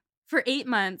come back. For 8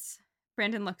 months,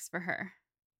 Brandon looks for her.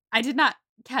 I did not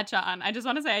catch on. I just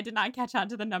want to say I did not catch on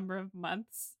to the number of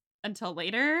months until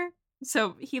later.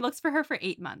 So he looks for her for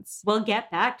 8 months. We'll get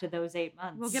back to those 8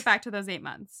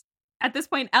 months. At this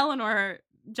point, Eleanor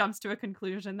jumps to a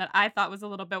conclusion that I thought was a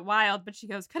little bit wild, but she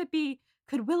goes, could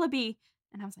Willoughby?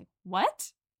 And I was like,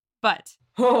 what? But.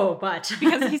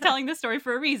 Because he's telling this story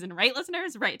for a reason, right,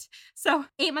 listeners? Right. So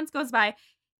 8 months goes by.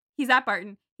 He's at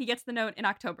Barton. He gets the note in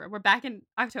October. We're back in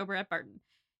October at Barton.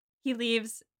 He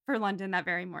leaves for London that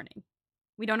very morning.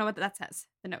 We don't know what that says,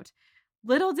 the note.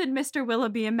 Little did Mr.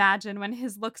 Willoughby imagine when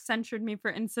his look censured me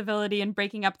for incivility and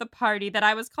breaking up the party that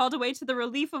I was called away to the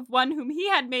relief of one whom he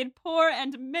had made poor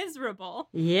and miserable.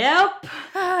 Yep.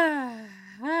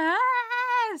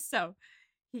 So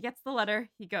he gets the letter.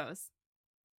 He goes.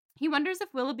 He wonders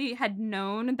if Willoughby had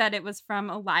known that it was from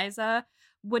Eliza.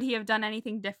 Would he have done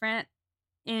anything different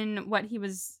in what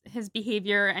his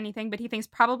behavior or anything? But he thinks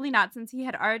probably not, since he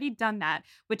had already done that,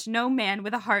 which no man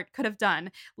with a heart could have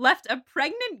done. Left a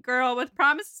pregnant girl with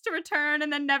promises to return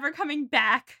and then never coming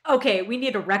back. Okay, we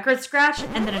need a record scratch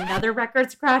and then another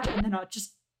record scratch and then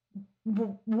just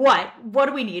what? What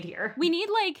do we need here? We need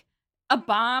a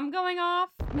bomb going off,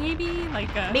 maybe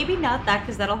maybe not that,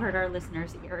 because that'll hurt our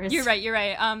listeners' ears. You're right.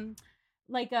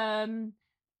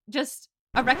 Just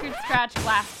a record scratch,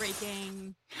 glass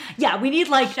breaking. Yeah, we need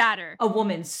shatter. A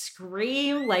woman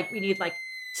scream. We need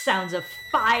sounds of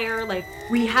fire.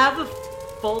 We have a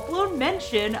full-blown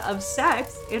mention of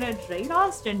sex in a Jane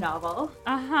Austen novel.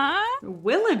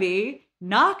 Willoughby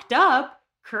knocked up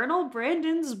Colonel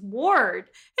Brandon's ward.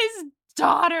 His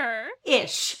daughter.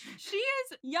 Ish. She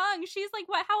is young. She's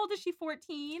what? How old is she?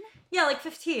 14? Yeah,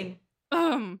 15.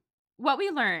 What we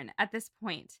learn at this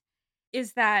point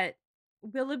is that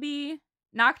Willoughby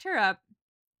knocked her up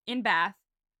in Bath,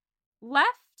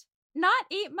 left not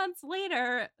 8 months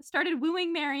later, started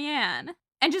wooing Marianne,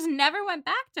 and just never went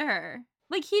back to her.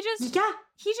 He just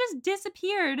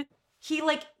disappeared. He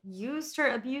used her,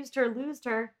 abused her, loosed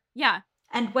her. Yeah.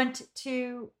 And went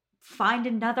to find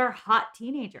another hot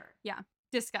teenager. Yeah.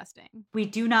 Disgusting. We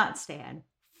do not stand.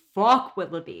 Fuck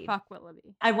Willoughby. Fuck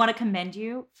Willoughby. I want to commend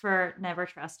you for never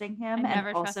trusting him,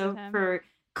 and also for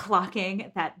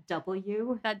clocking that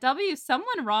W. That W,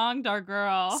 someone wronged our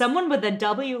girl. Someone with a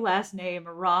W last name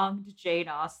wronged Jane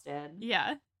Austen.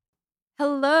 Yeah.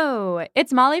 Hello,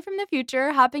 it's Molly from the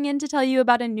future hopping in to tell you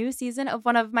about a new season of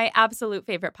one of my absolute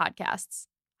favorite podcasts.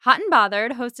 Hot and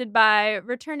Bothered, hosted by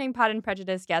returning Pod and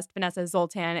Prejudice guest Vanessa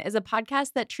Zoltan, is a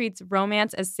podcast that treats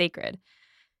romance as sacred.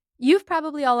 You've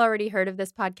probably all already heard of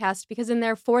this podcast because in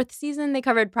their 4th season, they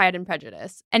covered Pride and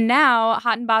Prejudice. And now,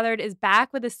 Hot and Bothered is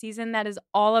back with a season that is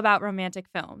all about romantic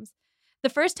films. The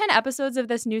first 10 episodes of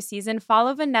this new season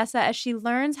follow Vanessa as she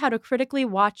learns how to critically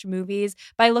watch movies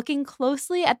by looking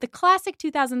closely at the classic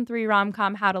 2003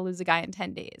 rom-com How to Lose a Guy in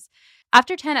 10 Days.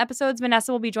 After 10 episodes,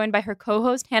 Vanessa will be joined by her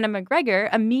co-host Hannah McGregor,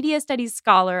 a media studies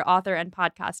scholar, author, and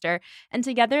podcaster, and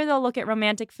together they'll look at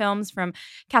romantic films from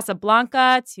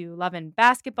Casablanca to Love and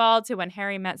Basketball to When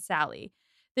Harry Met Sally.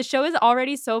 The show is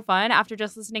already so fun after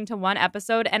just listening to one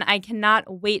episode, and I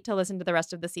cannot wait to listen to the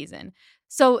rest of the season.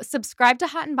 So subscribe to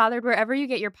Hot and Bothered wherever you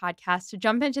get your podcasts to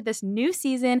jump into this new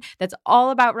season that's all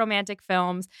about romantic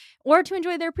films, or to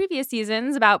enjoy their previous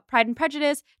seasons about Pride and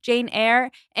Prejudice, Jane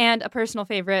Eyre, and a personal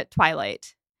favorite,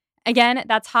 Twilight. Again,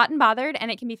 that's Hot and Bothered, and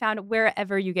it can be found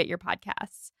wherever you get your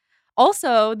podcasts.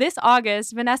 Also, this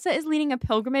August, Vanessa is leading a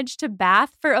pilgrimage to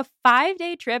Bath for a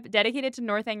 5-day trip dedicated to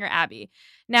Northanger Abbey.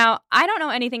 Now, I don't know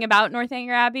anything about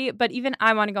Northanger Abbey, but even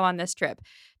I want to go on this trip.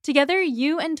 Together,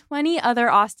 you and 20 other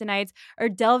Austinites are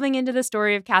delving into the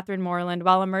story of Catherine Morland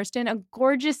while immersed in a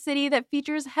gorgeous city that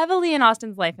features heavily in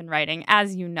Austen's life and writing,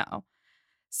 as you know.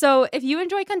 So if you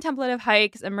enjoy contemplative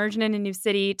hikes, immersion in a new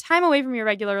city, time away from your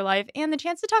regular life, and the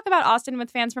chance to talk about Austen with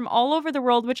fans from all over the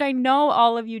world, which I know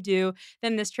all of you do,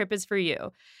 then this trip is for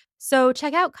you. So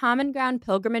check out Common Ground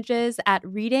Pilgrimages at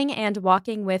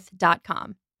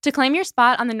readingandwalkingwith.com. To claim your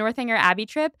spot on the Northanger Abbey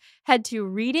trip, head to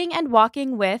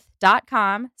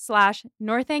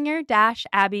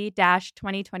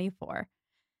readingandwalkingwith.com/Northanger-Abbey-2024.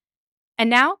 And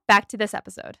now, back to this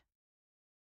episode.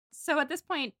 So at this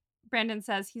point, Brandon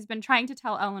says he's been trying to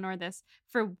tell Eleanor this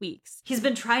for weeks. He's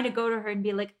been trying to go to her and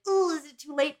be like, oh, is it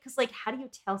too late? Because, like, how do you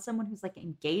tell someone who's, like,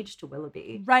 engaged to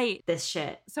Willoughby? Right. This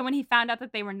shit. So when he found out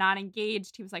that they were not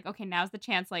engaged, he was like, okay, now's the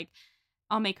chance. Like,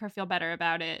 I'll make her feel better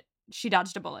about it. She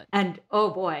dodged a bullet. And, oh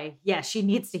boy, yeah, she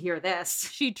needs to hear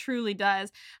this. She truly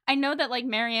does. I know that, like,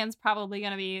 Marianne's probably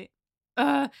going to be,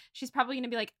 she's probably going to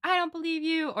be like, I don't believe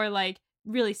you. Or, like,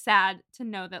 really sad to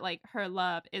know that, like, her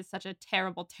love is such a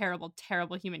terrible, terrible,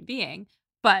 terrible human being.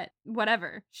 But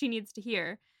whatever, she needs to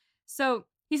hear. So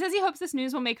he says he hopes this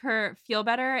news will make her feel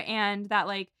better and that,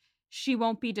 like, she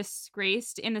won't be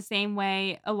disgraced in the same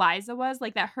way Eliza was.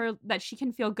 Like, that she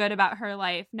can feel good about her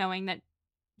life knowing that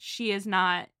she is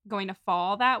not going to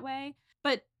fall that way.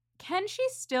 But can she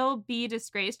still be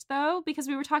disgraced, though? Because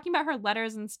we were talking about her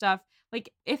letters and stuff.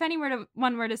 Like, if anyone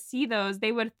were to see those,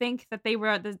 they would think that they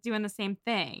were doing the same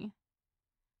thing.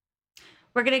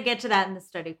 We're going to get to that in the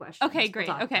study question. Okay, great.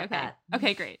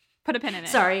 Okay, great. Put a pin in it.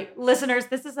 Sorry, listeners,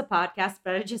 this is a podcast,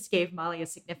 but I just gave Molly a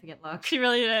significant look. She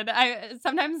really did.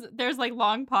 Sometimes there's like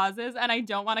long pauses and I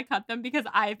don't want to cut them because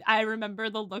I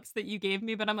remember the looks that you gave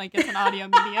me, but I'm like, it's an audio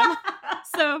medium.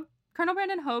 So Colonel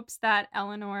Brandon hopes that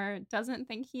Eleanor doesn't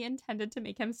think he intended to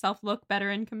make himself look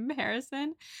better in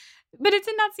comparison, but it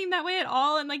did not seem that way at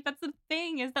all. And like, that's the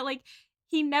thing, is that like,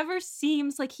 he never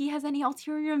seems like he has any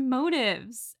ulterior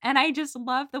motives. And I just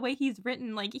love the way he's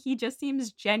written. Like, he just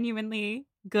seems genuinely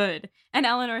good. And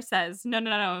Eleanor says,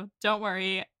 no, don't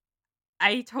worry.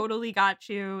 I totally got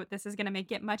you. This is going to make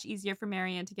it much easier for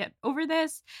Marianne to get over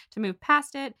this, to move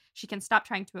past it. She can stop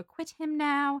trying to acquit him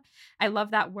now. I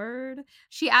love that word.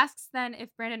 She asks then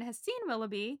if Brandon has seen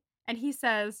Willoughby, and he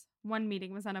says one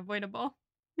meeting was unavoidable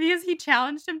because he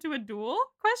challenged him to a duel? ?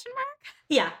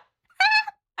 Yeah.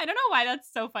 I don't know why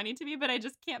that's so funny to me, but I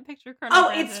just can't picture Colonel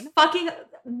Brandon. It's fucking...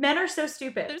 Men are so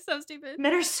stupid. They're so stupid.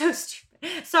 Men are so stupid.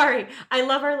 Sorry. I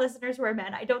love our listeners who are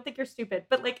men. I don't think you're stupid,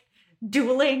 but like...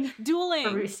 Dueling.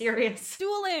 Are we serious?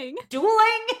 Dueling.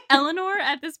 Eleanor,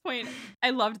 at this point, I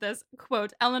loved this.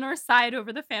 Quote, Eleanor sighed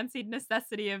over the fancied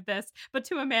necessity of this, but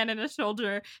to a man and a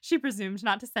soldier, she presumed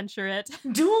not to censure it.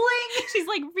 Dueling? She's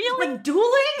like, really? Like, dueling?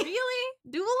 Really?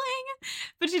 Dueling?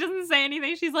 But she doesn't say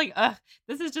anything. She's like, ugh,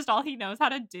 this is just all he knows how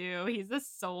to do. He's a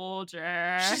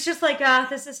soldier. She's just like,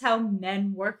 this is how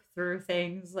men work through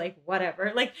things. Like,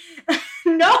 whatever. Like,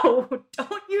 no,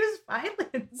 don't use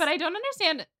violence. But I don't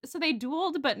understand. So they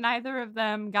dueled, but neither of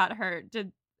them got hurt.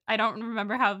 I don't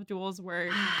remember how duels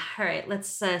work. All right, let's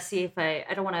see if I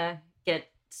don't want to get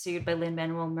sued by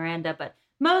Lin-Manuel Miranda, but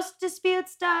Most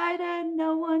disputes died and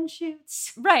no one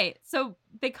shoots. Right. So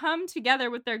they come together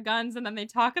with their guns and then they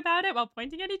talk about it while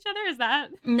pointing at each other? Is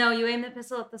that? No, you aim the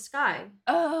pistol at the sky.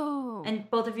 Oh. And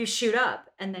both of you shoot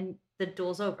up and then the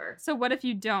duel's over. So what if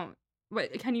you don't?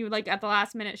 What, can you, like, at the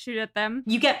last minute shoot at them?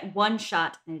 You get one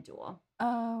shot in a duel.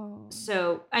 Oh.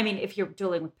 So, I mean, if you're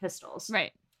dueling with pistols.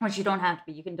 Right. Which you don't have to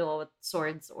be. You can duel with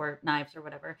swords or knives or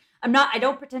whatever. I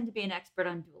don't pretend to be an expert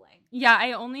on dueling. Yeah,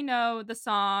 I only know the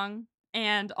song,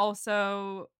 and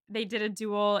also they did a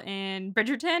duel in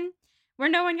Bridgerton where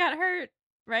no one got hurt,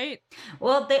 right?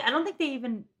 Well, I don't think they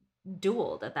even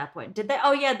dueled at that point. Did they?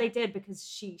 Oh yeah, they did, because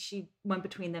she went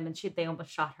between them and they almost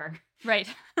shot her. Right.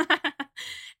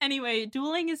 Anyway,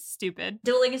 dueling is stupid.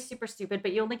 Dueling is super stupid,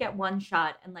 but you only get one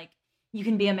shot, and like you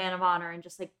can be a man of honor and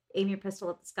just like aim your pistol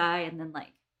at the sky, and then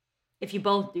like if you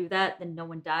both do that, then no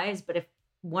one dies. But if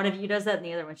one of you does that and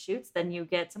the other one shoots, then you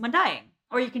get someone dying.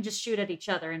 Or you can just shoot at each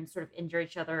other and sort of injure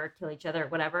each other or kill each other or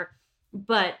whatever.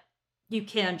 But you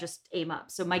can just aim up.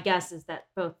 So my guess is that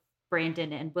both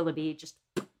Brandon and Willoughby just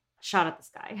shot at the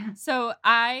sky. So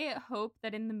I hope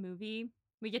that in the movie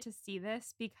we get to see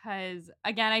this because,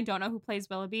 again, I don't know who plays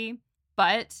Willoughby,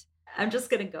 but... I'm just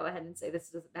going to go ahead and say this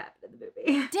doesn't happen in the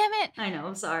movie. Damn it! I know,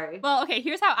 I'm sorry. Well, okay,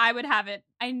 here's how I would have it.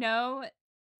 I know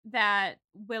that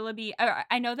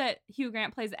I know that Hugh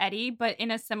Grant plays Eddie, but in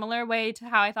a similar way to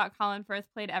how I thought Colin Firth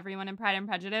played everyone in Pride and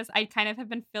Prejudice, I kind of have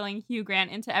been filling Hugh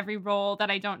Grant into every role that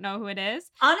I don't know who it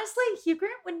is. Honestly, Hugh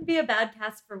Grant wouldn't be a bad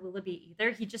cast for Willoughby either.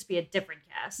 He'd just be a different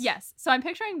cast. Yes. So I'm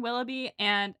picturing Willoughby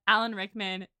and Alan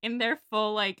Rickman in their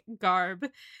full, like, garb,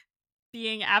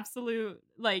 being absolute,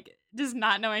 like, just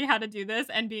not knowing how to do this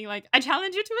and being like, I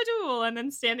challenge you to a duel, and then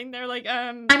standing there like,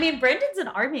 I mean, Brandon's an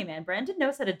army man. Brandon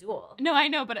knows how to duel. No, I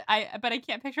know, but I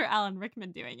can't picture Alan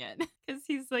Rickman doing it because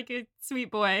he's like a sweet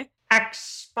boy.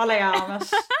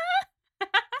 Expelliarmus.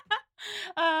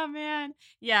 Oh man.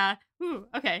 Yeah. Ooh,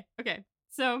 okay.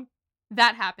 So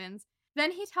that happens.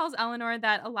 Then he tells Eleanor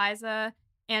that Eliza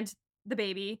and the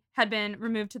baby had been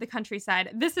removed to the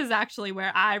countryside. This is actually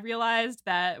where I realized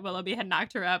that Willoughby had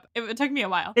knocked her up. It took me a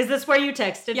while. Is this where you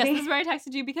texted me? Yes, this is where I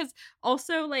texted you, because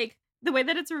also, like, the way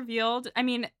that it's revealed, I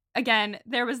mean, again,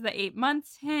 there was the 8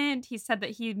 months hint. He said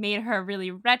that he made her really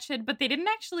wretched, but they didn't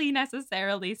actually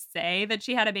necessarily say that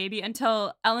she had a baby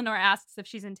until Eleanor asks if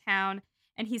she's in town.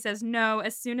 And he says, no,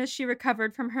 as soon as she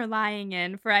recovered from her lying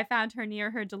in, for I found her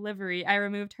near her delivery, I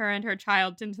removed her and her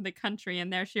child into the country,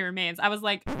 and there she remains. I was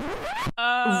like,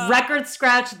 record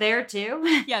scratch there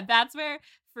too? Yeah, that's where,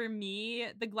 for me,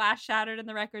 the glass shattered and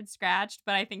the record scratched,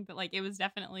 but I think that, like, it was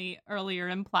definitely earlier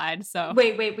implied, so.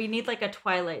 Wait, we need, like, a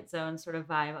Twilight Zone sort of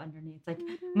vibe underneath. Like,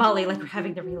 Molly, like, we're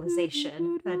having the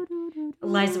realization that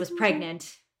Eliza was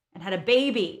pregnant and had a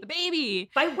baby. A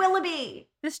baby! By Willoughby!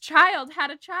 This child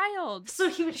had a child. So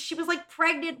she was, like,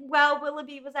 pregnant while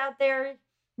Willoughby was out there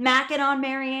macking on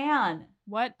Marianne.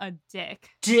 What a dick.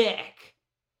 Dick.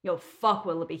 Yo, fuck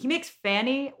Willoughby. He makes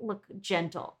Fanny look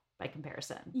gentle by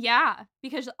comparison. Yeah,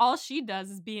 because all she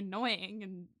does is be annoying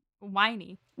and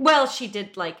whiny. Well, she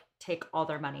did, like, take all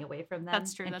their money away from them.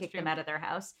 That's true, and that's kick true. them out of their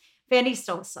house. Fanny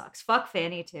still sucks. Fuck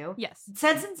Fanny, too. Yes.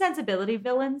 Sense and Sensibility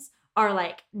villains are,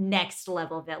 like, next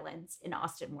level villains in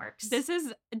Austen works. This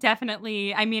is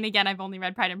definitely, I mean, again, I've only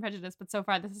read Pride and Prejudice, but so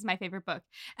far this is my favorite book.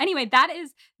 Anyway, that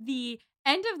is the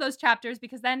end of those chapters,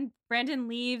 because then Brandon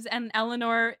leaves and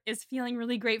Eleanor is feeling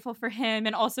really grateful for him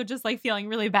and also just, like, feeling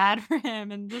really bad for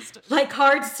him and just like,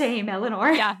 hard same,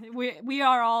 Eleanor. Yeah, we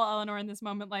are all Eleanor in this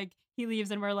moment. Like, he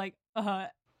leaves and we're like,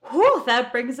 Whew,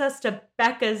 that brings us to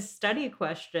Becca's study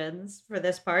questions for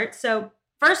this part. So,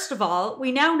 first of all,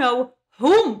 we now know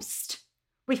whomst.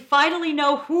 We finally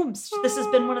know whomst. This has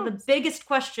been one of the biggest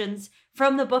questions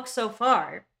from the book so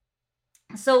far.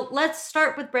 So let's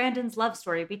start with Brandon's love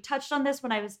story. We touched on this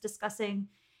when I was discussing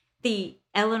the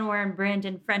Eleanor and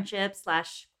Brandon friendship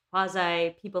 /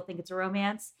 quasi people think it's a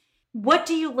romance. What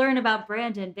do you learn about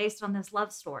Brandon based on this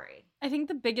love story? I think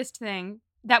the biggest thing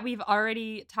that we've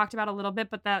already talked about a little bit,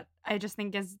 but that I just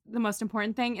think is the most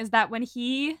important thing, is that when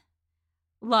he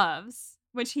loves,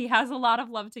 which he has a lot of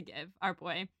love to give, our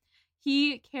boy,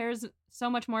 he cares so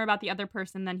much more about the other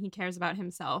person than he cares about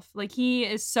himself. Like, he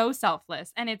is so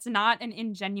selfless, and it's not an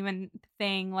ingenuine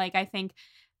thing. Like, I think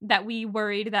that we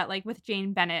worried that, like, with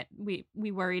Jane Bennett, we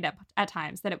worried at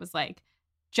times that it was, like,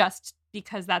 just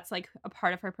because that's, like, a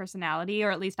part of her personality,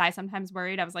 or at least I sometimes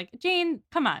worried. I was like, Jane,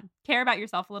 come on, care about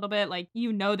yourself a little bit. Like,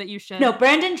 you know that you should. No,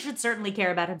 Brandon should certainly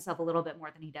care about himself a little bit more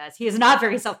than he does. He is not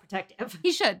very self-protective.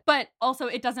 He should, but also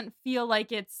it doesn't feel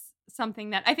like it's something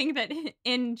that, I think that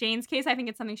in Jane's case, I think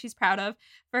it's something she's proud of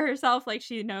for herself. Like,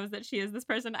 she knows that she is this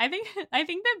person. I think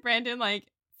that Brandon, like,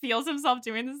 feels himself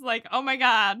doing this, like, oh my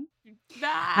God.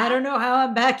 I don't know how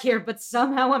I'm back here, but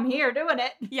somehow I'm here doing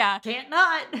it. Yeah. Can't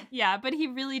not. Yeah, but he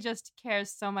really just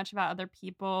cares so much about other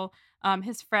people,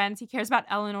 his friends. He cares about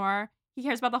Eleanor. He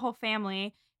cares about the whole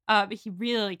family. But he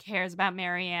really cares about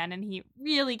Marianne, and he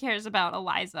really cares about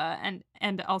Eliza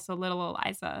and also little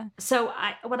Eliza. So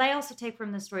what I also take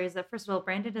from this story is that, first of all,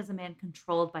 Brandon is a man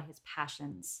controlled by his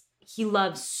passions. He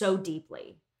loves so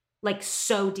deeply, like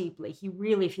so deeply. He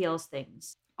really feels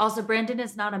things. Also, Brandon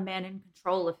is not a man in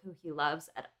control of who he loves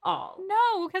at all.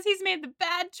 No, because he's made the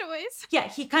bad choice. Yeah,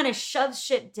 he kind of shoves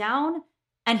shit down,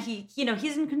 and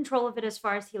he's in control of it as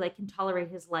far as he like can tolerate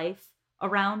his life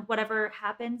around whatever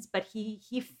happens, but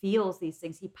he feels these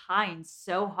things. He pines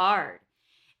so hard.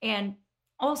 And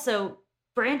also,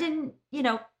 Brandon,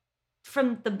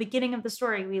 from the beginning of the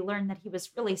story, we learned that he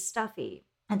was really stuffy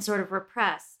and sort of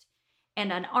repressed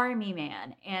and an army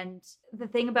man. And the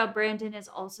thing about Brandon is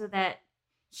also that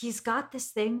he's got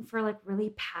this thing for like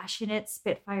really passionate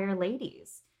Spitfire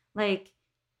ladies. Like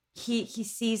he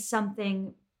sees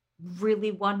something really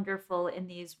wonderful in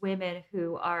these women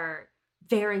who are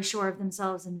very sure of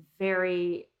themselves and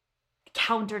very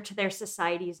counter to their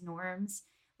society's norms,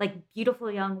 like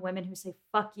beautiful young women who say,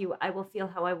 fuck you, I will feel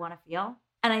how I want to feel.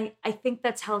 And I think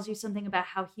that tells you something about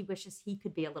how he wishes he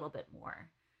could be a little bit more.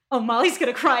 Oh, Molly's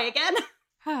gonna cry again.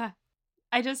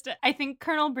 I think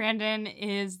Colonel Brandon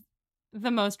is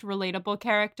the most relatable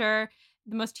character,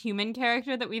 the most human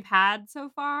character that we've had so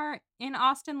far in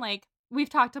Austen. Like, we've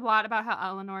talked a lot about how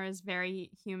Eleanor is very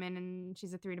human and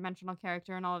she's a three-dimensional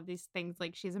character and all of these things.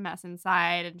 Like, she's a mess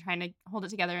inside and trying to hold it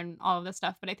together and all of this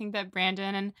stuff. But I think that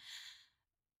Brandon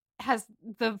has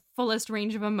the fullest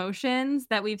range of emotions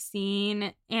that we've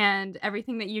seen, and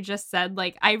everything that you just said,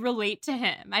 like, I relate to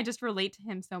him. I just relate to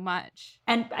him so much.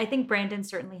 And I think Brandon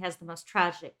certainly has the most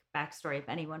tragic backstory of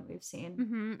anyone we've seen.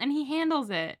 Mm-hmm. And he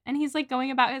handles it. And he's like going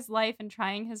about his life and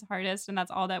trying his hardest, and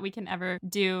that's all that we can ever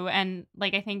do. And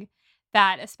like, I think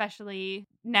that especially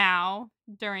now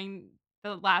during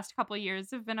the last couple of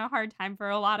years have been a hard time for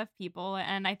a lot of people.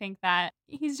 And I think that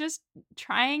he's just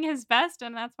trying his best.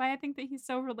 And that's why I think that he's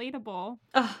so relatable.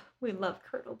 Oh, we love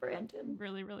Colonel Brandon.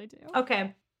 Really, really do.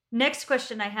 Okay. Next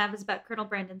question I have is about Colonel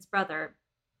Brandon's brother.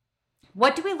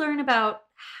 What do we learn about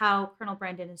how Colonel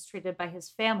Brandon is treated by his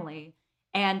family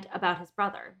and about his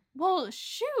brother? Well,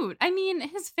 shoot. I mean,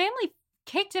 his family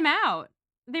kicked him out.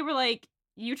 They were like,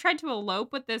 you tried to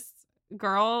elope with this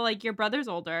girl, like your brother's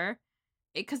older.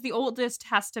 Because the oldest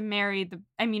has to marry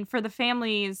for the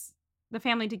family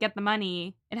to get the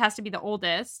money, it has to be the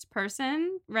oldest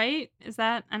person, right? Is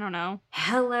that? I don't know.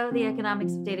 Hello, the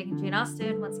economics of dating in Jane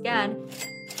Austen. Once again,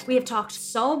 we have talked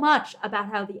so much about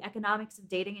how the economics of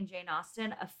dating in Jane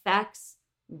Austen affects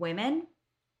women.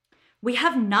 We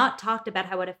have not talked about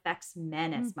how it affects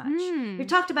men as much. We've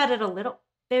talked about it a little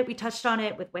bit. We touched on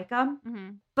it with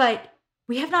Wickham, but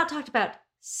we have not talked about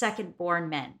second-born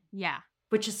men. Yeah.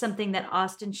 Which is something that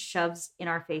Austen shoves in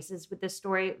our faces with this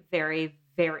story very,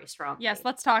 very strongly. Yes,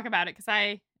 let's talk about it because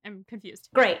I am confused.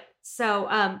 Great. So,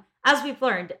 as we've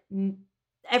learned,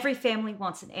 every family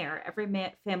wants an heir. Every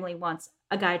family wants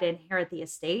a guy to inherit the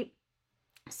estate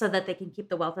so that they can keep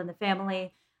the wealth in the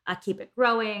family, keep it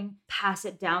growing, pass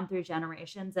it down through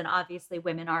generations. And obviously,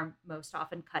 women are most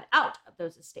often cut out of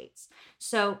those estates.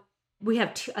 So, we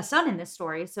have a son in this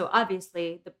story. So,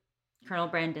 obviously, Colonel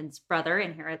Brandon's brother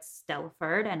inherits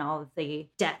Delaford and all of the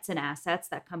debts and assets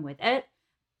that come with it.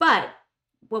 But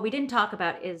what we didn't talk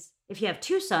about is if you have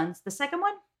two sons, the second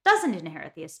one doesn't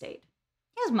inherit the estate.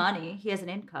 He has money, he has an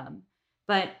income,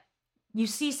 but you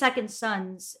see second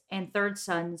sons and third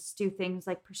sons do things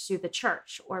like pursue the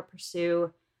church or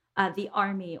pursue the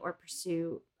army or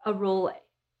pursue a role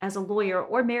as a lawyer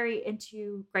or marry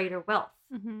into greater wealth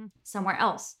somewhere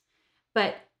else.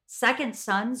 But second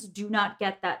sons do not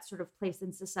get that sort of place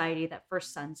in society that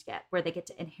first sons get, where they get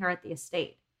to inherit the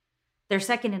estate. They're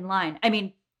second in line. I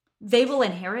mean, they will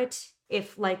inherit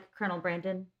if, like Colonel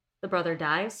Brandon, the brother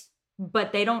dies,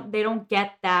 but they don't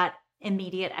get that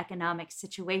immediate economic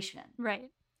situation.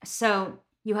 Right. So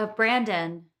you have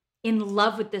Brandon in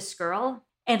love with this girl,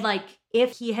 and like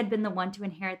if he had been the one to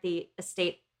inherit the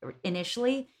estate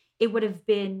initially, it would have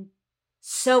been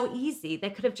so easy. They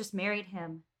could have just married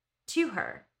him to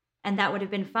her. And that would have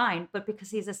been fine. But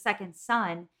because he's a second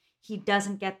son, he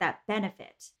doesn't get that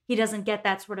benefit. He doesn't get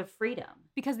that sort of freedom.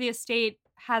 Because the estate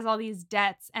has all these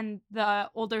debts, and the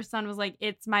older son was like,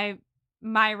 it's my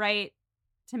right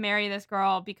to marry this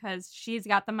girl because she's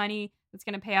got the money that's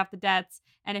going to pay off the debts.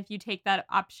 And if you take that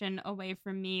option away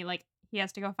from me, like, he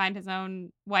has to go find his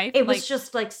own wife. It was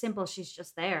just like simple. She's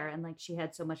just there. And like she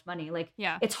had so much money. Like,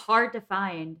 yeah, it's hard to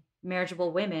find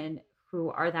marriageable women who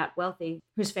are that wealthy,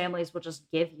 whose families will just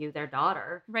give you their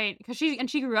daughter. Right, because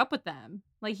she grew up with them.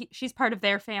 Like, she's part of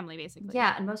their family, basically.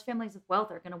 Yeah, and most families of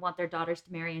wealth are going to want their daughters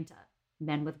to marry into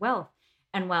men with wealth.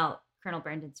 And while Colonel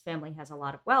Brandon's family has a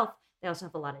lot of wealth, they also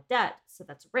have a lot of debt, so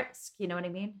that's risk. You know what I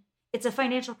mean? It's a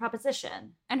financial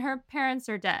proposition. And her parents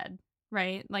are dead,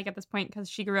 right? Like, at this point, because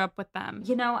she grew up with them.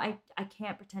 You know, I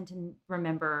can't pretend to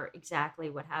remember exactly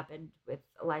what happened with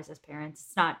Eliza's parents.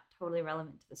 It's not totally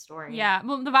relevant to the story. Yeah,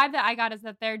 well, the vibe that I got is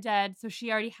that they're dead, so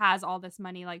she already has all this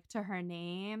money, like, to her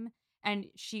name, and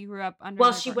she grew up under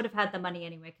Well, their she would have had the money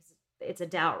anyway because it's a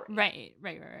dowry.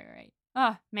 Right.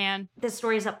 Oh, man. This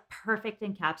story is a perfect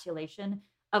encapsulation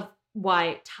of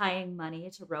why tying money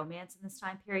to romance in this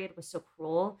time period was so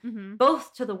cruel,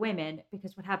 both to the women,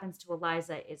 because what happens to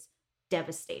Eliza is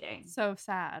devastating. So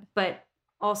sad. But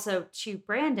also to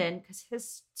Brandon, because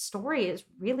his story is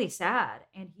really sad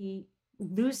and he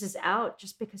loses out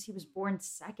just because he was born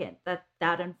second.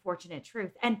 That unfortunate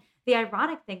truth. And the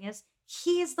ironic thing is,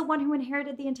 he is the one who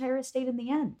inherited the entire estate in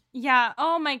the end. Yeah.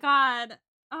 Oh my God.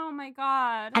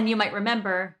 And you might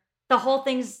remember the whole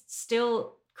thing's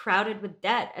still crowded with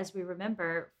debt, as we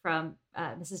remember from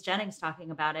Mrs. Jennings talking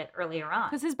about it earlier on.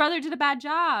 Because his brother did a bad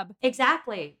job.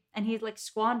 Exactly. And he like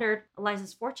squandered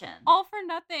Eliza's fortune. All for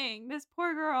nothing. This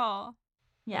poor girl.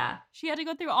 Yeah. She had to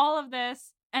go through all of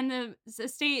this, and the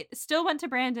estate still went to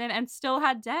Brandon and still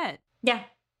had debt. Yeah.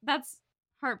 That's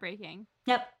heartbreaking.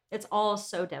 Yep. It's all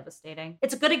so devastating.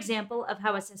 It's a good example of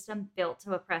how a system built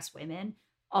to oppress women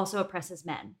also oppresses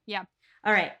men. Yeah.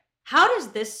 All right. How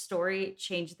does this story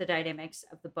change the dynamics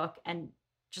of the book and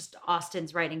just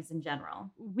Austen's writings in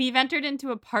general? We've entered into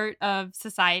a part of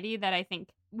society that I think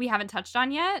we haven't touched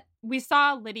on yet. We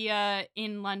saw Lydia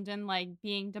in London like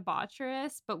being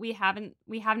debaucherous, but we have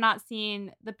not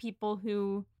seen the people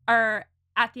who are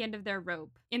at the end of their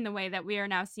rope in the way that we are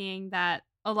now seeing that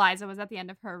Eliza was at the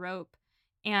end of her rope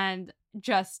and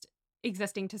just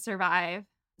existing to survive.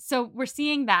 So we're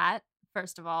seeing that,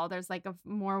 first of all. There's like a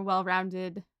more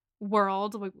well-rounded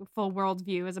world, full world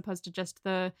view, as opposed to just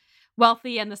the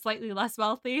wealthy and the slightly less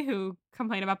wealthy who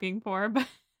complain about being poor,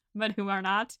 but who are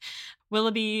not.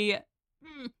 Willoughby,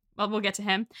 well, we'll get to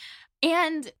him.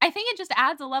 And I think it just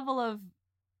adds a level of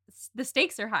the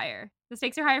stakes are higher. The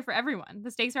stakes are higher for everyone.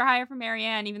 The stakes are higher for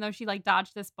Marianne, even though she like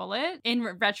dodged this bullet. In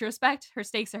retrospect, her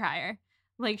stakes are higher.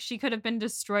 Like, she could have been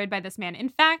destroyed by this man. In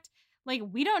fact, like,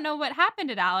 we don't know what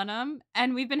happened at Allenham,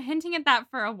 and we've been hinting at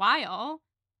that for a while.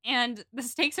 And the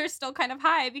stakes are still kind of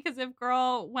high because if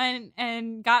girl went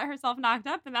and got herself knocked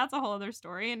up, then that's a whole other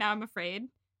story. And now I'm afraid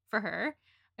for her.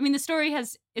 I mean, the story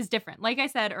is different. Like I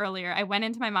said earlier, I went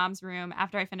into my mom's room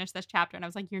after I finished this chapter and I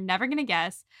was like, you're never going to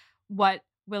guess what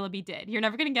Willoughby did. You're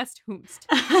never going to guess whomst.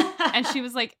 And she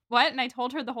was like, what? And I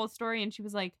told her the whole story and she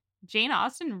was like, Jane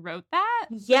Austen wrote that?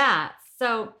 Yeah.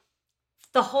 So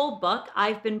the whole book,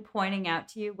 I've been pointing out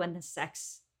to you when the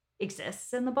sex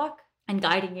exists in the book and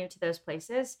guiding you to those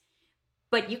places.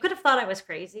 But you could have thought I was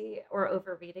crazy or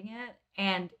overreading it.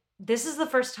 And this is the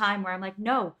first time where I'm like,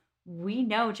 no, we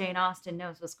know Jane Austen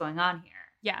knows what's going on here.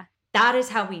 Yeah. That is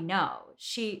how we know.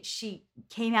 She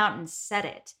came out and said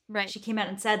it. Right. She came out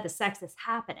and said the sex is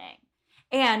happening.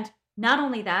 And not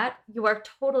only that, you are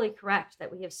totally correct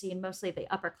that we have seen mostly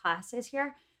the upper classes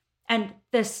here. And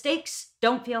the stakes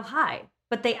don't feel high,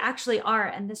 but they actually are.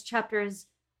 And this chapter is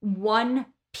one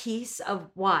piece of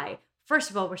why. First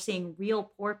of all, we're seeing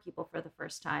real poor people for the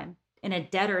first time in a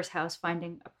debtor's house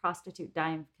finding a prostitute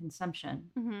dying of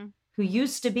consumption, who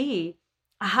used to be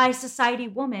a high society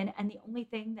woman. And the only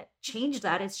thing that changed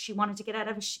that is she wanted to get out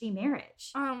of a shitty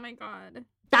marriage. Oh my God.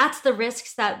 That's the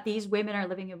risks that these women are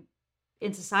living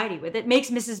in society with. It makes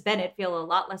Mrs. Bennet feel a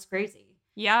lot less crazy.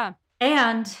 Yeah.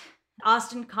 And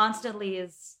Austen constantly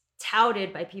is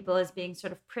touted by people as being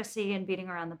sort of prissy and beating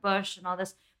around the bush and all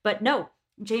this. But no,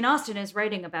 Jane Austen is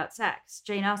writing about sex.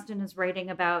 Jane Austen is writing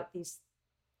about these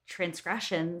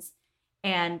transgressions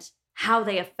and how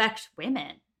they affect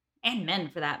women and men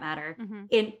for that matter.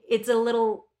 It's a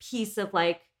little piece of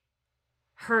like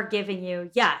her giving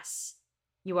you, yes,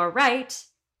 you are right.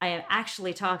 I am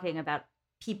actually talking about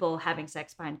people having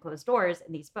sex behind closed doors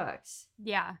in these books.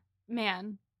 Yeah,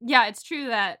 man. Yeah, it's true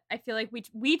that I feel like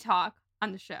we talk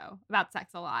on the show about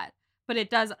sex a lot, but it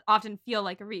does often feel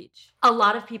like a reach. A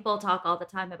lot of people talk all the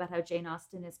time about how Jane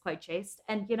Austen is quite chaste.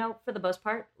 And, you know, for the most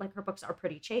part, like her books are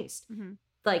pretty chaste,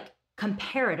 like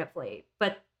comparatively.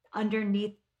 But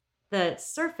underneath the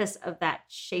surface of that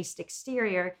chaste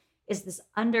exterior is this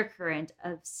undercurrent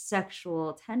of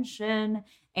sexual tension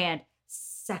and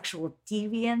sexual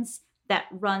deviance that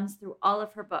runs through all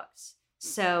of her books.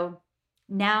 So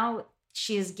now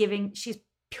she's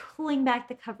pulling back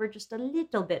the cover just a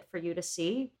little bit for you to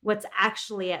see what's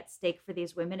actually at stake for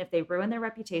these women if they ruin their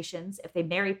reputations, if they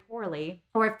marry poorly,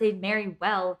 or if they marry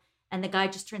well and the guy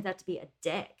just turns out to be a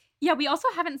dick. Yeah,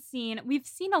 we've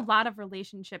seen a lot of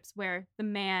relationships where the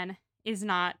man is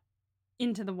not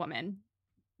into the woman.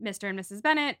 Mr. and Mrs.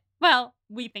 Bennett, well,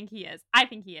 we think he is. I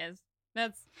think he is.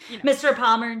 That's, Mr.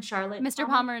 Palmer and Charlotte. Mr.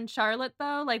 Palmer and Charlotte,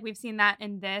 though, like we've seen that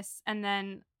in this. And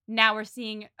then now we're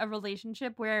seeing a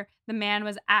relationship where the man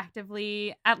was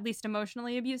actively, at least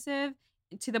emotionally abusive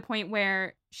to the point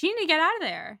where she needed to get out of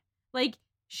there. Like,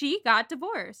 she got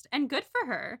divorced and good for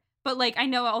her. But like, I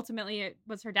know ultimately it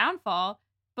was her downfall,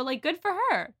 but like, good for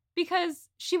her because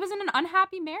she was in an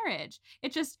unhappy marriage.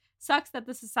 It just sucks that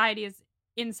the society is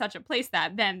in such a place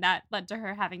that led to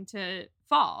her having to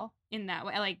fall in that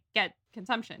way, like get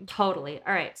consumption. Totally.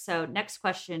 All right. So next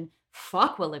question.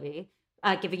 Fuck Willoughby.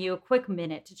 Giving you a quick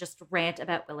minute to just rant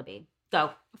about Willoughby.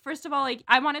 Go. First of all, like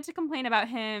I wanted to complain about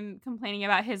him complaining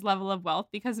about his level of wealth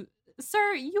because,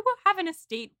 sir, you will have an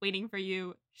estate waiting for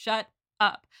you. Shut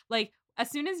up. Like as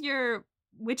soon as your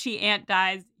witchy aunt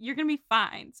dies, you're gonna be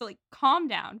fine. So like calm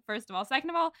down, first of all. Second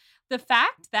of all, the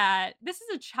fact that this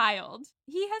is a child,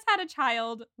 he has had a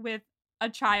child with a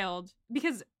child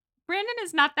because Brandon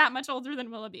is not that much older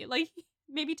than Willoughby, like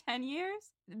maybe 10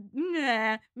 years.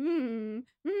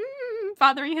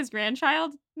 Fathering his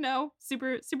grandchild, no,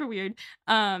 super weird.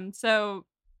 So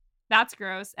that's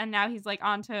gross. And now he's like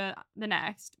on to the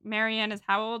next. Marianne is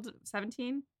how old?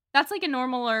 17. That's like a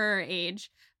normaler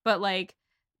age, but like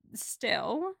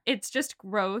still it's just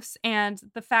gross. And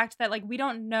the fact that like we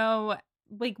don't know,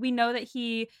 like we know that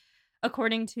he,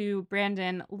 according to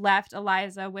Brandon, left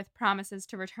Eliza with promises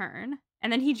to return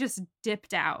and then he just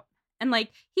dipped out. And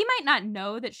like he might not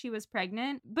know that she was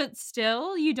pregnant, but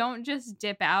still you don't just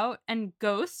dip out and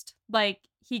ghost like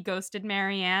he ghosted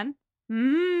Marianne.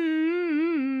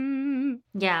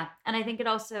 Yeah, and I think it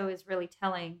also is really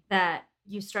telling that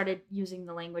you started using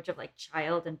the language of like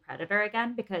child and predator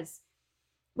again, because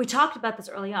we talked about this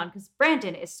early on, because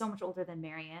Brandon is so much older than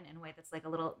Marianne in a way that's like a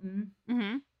little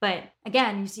But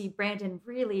again, you see Brandon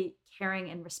really caring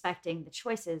and respecting the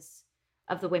choices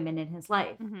of the women in his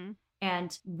life.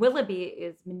 And Willoughby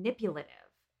is manipulative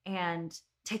and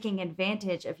taking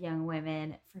advantage of young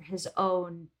women for his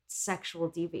own sexual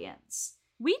deviance.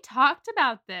 We talked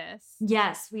about this.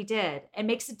 Yes, we did. It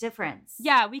makes a difference.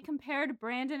 Yeah, we compared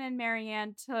Brandon and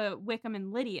Marianne to Wickham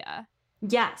and Lydia.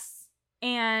 Yes.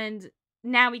 And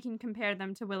now we can compare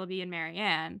them to Willoughby and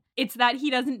Marianne. It's that he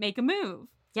doesn't make a move.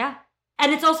 Yeah.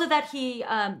 And it's also that he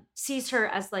sees her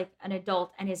as like an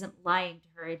adult and isn't lying to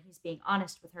her, and he's being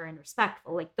honest with her and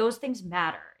respectful. Like those things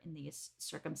matter in these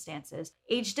circumstances.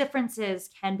 Age differences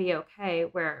can be okay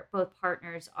where both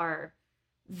partners are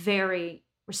very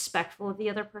respectful of the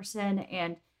other person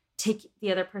and take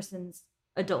the other person's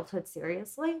adulthood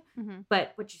seriously.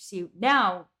 But what you see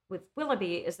now with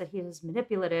Willoughby is that he is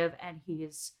manipulative and he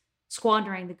is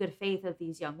squandering the good faith of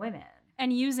these young women.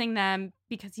 And using them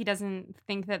because he doesn't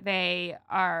think that they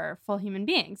are full human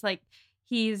beings. Like,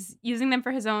 he's using them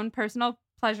for his own personal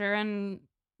pleasure and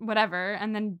whatever,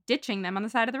 and then ditching them on the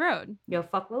side of the road. Yo,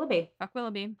 fuck Willoughby. Fuck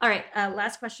Willoughby. All right,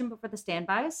 last question before the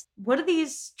standbys. What do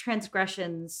these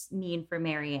transgressions mean for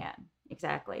Marianne,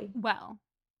 exactly? Well,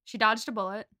 she dodged a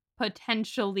bullet,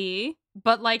 potentially.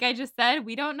 But like I just said,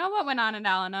 we don't know what went on at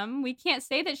Allenham. We can't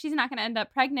say that she's not going to end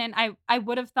up pregnant. I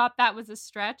would have thought that was a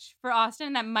stretch for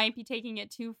Austen. That might be taking it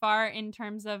too far in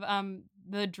terms of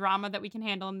the drama that we can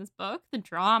handle in this book. The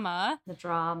drama.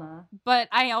 But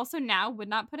I also now would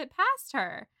not put it past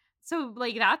her. So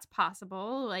like that's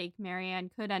possible. Like Marianne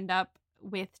could end up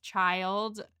with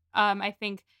child. I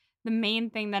think the main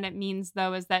thing that it means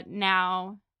though is that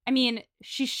now, I mean,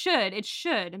 it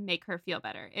should make her feel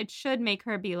better. It should make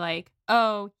her be like,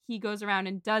 oh, he goes around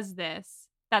and does this.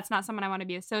 That's not someone I want to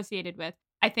be associated with.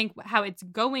 I think how it's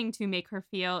going to make her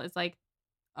feel is like,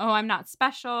 oh, I'm not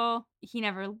special. He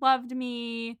never loved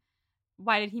me.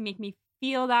 Why did he make me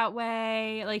feel that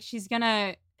way? Like she's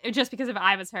gonna, just because if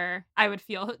I was her, I would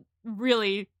feel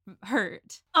really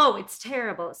hurt. Oh, it's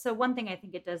terrible. So one thing I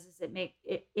think it does is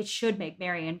it should make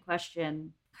Marianne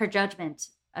question her judgment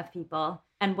of people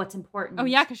and what's important. Oh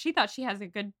yeah, because she thought she has a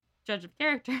good judge of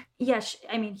character. Yes,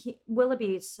 I mean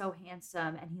Willoughby is so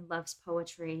handsome and he loves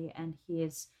poetry and he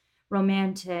is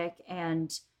romantic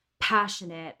and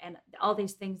passionate and all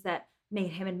these things that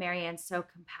made him and Marianne so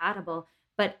compatible.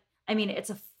 But I mean, it's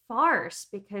a farce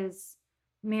because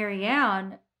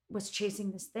Marianne was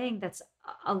chasing this thing that's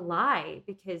a lie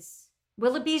because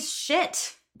Willoughby's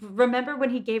shit. Remember when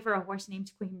he gave her a horse named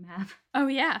Queen Mab? Oh,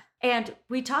 yeah. And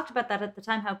we talked about that at the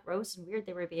time, how gross and weird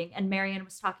they were being. And Marianne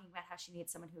was talking about how she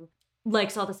needs someone who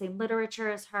likes all the same literature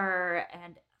as her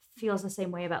and feels the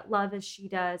same way about love as she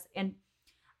does. And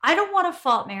I don't want to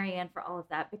fault Marianne for all of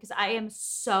that because I am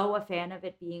so a fan of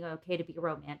it being okay to be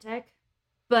romantic.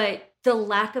 But the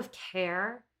lack of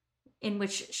care in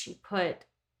which she put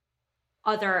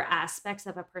other aspects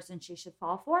of a person she should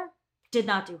fall for did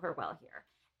not do her well here.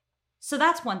 So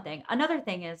that's one thing. Another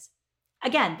thing is,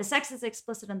 again, the sex is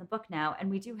explicit in the book now, and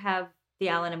we do have the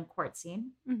Allenham court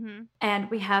scene, and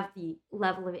we have the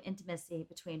level of intimacy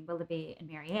between Willoughby and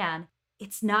Marianne.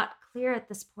 It's not clear at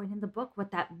this point in the book what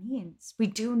that means. We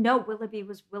do know Willoughby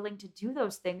was willing to do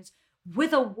those things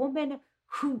with a woman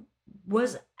who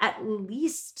was at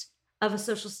least of a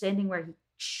social standing where he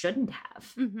shouldn't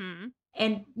have.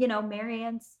 And,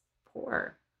 Marianne's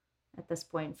poor at this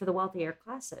point for the wealthier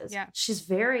classes. Yeah. She's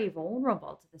very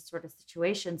vulnerable to this sort of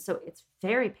situation. So it's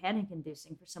very panic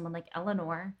inducing for someone like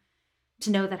Eleanor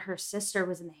to know that her sister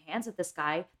was in the hands of this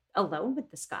guy, alone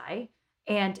with this guy,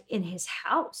 and in his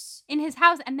house. And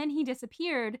then he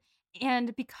disappeared.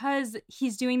 And because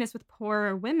he's doing this with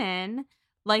poor women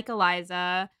like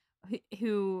Eliza,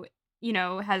 who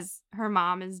has her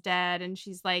mom is dead and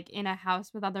she's like in a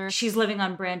house with other. She's living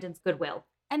on Brandon's goodwill.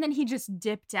 And then he just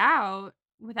dipped out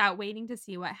without waiting to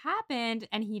see what happened.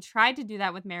 And he tried to do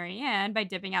that with Marianne by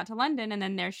dipping out to London. And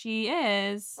then there she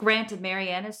is. Granted,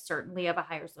 Marianne is certainly of a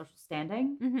higher social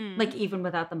standing, like even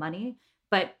without the money.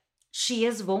 But she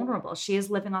is vulnerable. She is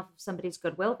living off of somebody's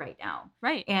goodwill right now.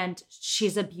 Right. And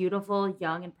she's a beautiful,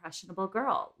 young, impressionable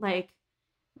girl. Like,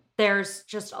 there's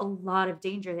just a lot of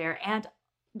danger there. And,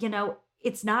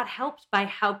 it's not helped by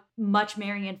how much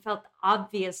Marianne felt.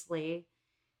 Obviously,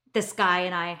 this guy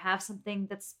and I have something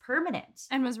that's permanent.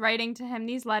 And was writing to him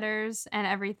these letters and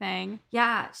everything.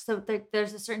 Yeah. So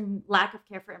there's a certain lack of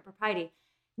care for impropriety.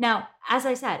 Now, as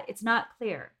I said, it's not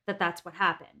clear that that's what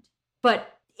happened.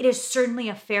 But it is certainly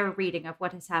a fair reading of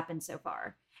what has happened so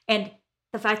far. And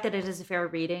the fact that it is a fair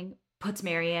reading puts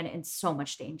Marianne in so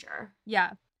much danger.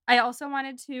 Yeah. I also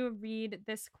wanted to read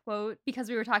this quote because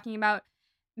we were talking about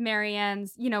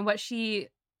Marianne's, what she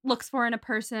looks for in a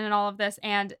person and all of this.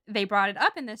 And they brought it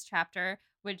up in this chapter,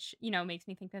 which, makes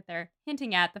me think that they're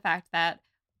hinting at the fact that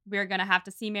we're going to have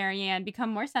to see Marianne become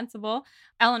more sensible.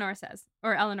 Eleanor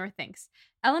thinks.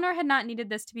 Eleanor had not needed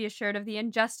this to be assured of the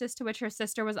injustice to which her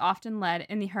sister was often led,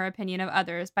 in her opinion of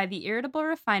others, by the irritable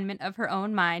refinement of her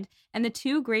own mind and the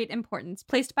too great importance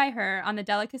placed by her on the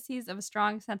delicacies of a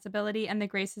strong sensibility and the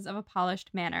graces of a polished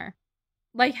manner.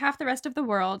 Like half the rest of the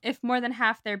world, if more than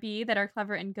half there be that are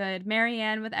clever and good,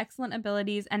 Marianne, with excellent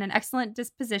abilities and an excellent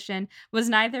disposition, was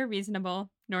neither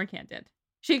reasonable nor candid.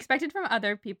 She expected from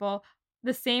other people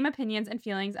the same opinions and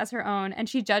feelings as her own, and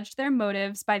she judged their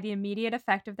motives by the immediate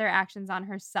effect of their actions on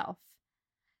herself.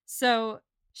 So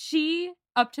she,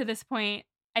 up to this point,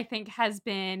 I think has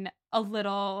been a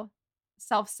little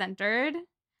self-centered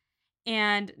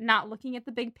and not looking at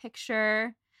the big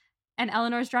picture. And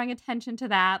Eleanor's drawing attention to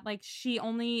that. Like she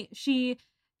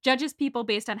judges people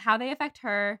based on how they affect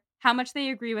her, how much they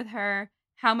agree with her,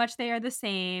 how much they are the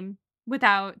same,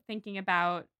 without thinking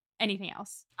about anything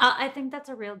else. I think that's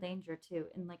a real danger too.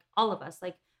 In like all of us,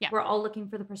 like we're all looking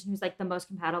for the person who's like the most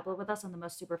compatible with us on the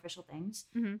most superficial things.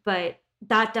 But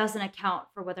that doesn't account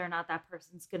for whether or not that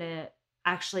person's going to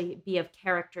actually be of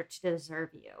character to deserve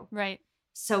you. Right.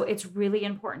 So it's really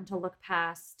important to look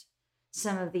past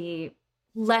some of the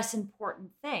less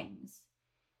important things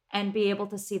and be able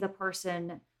to see the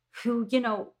person who,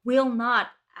 will not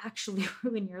actually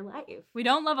ruin your life. We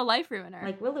don't love a life ruiner.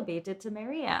 Like Willoughby did to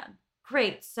Marianne.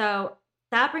 Great. So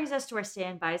that brings us to our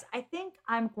standbys. I think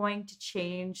I'm going to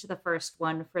change the first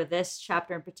one for this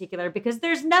chapter in particular because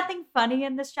there's nothing funny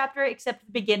in this chapter except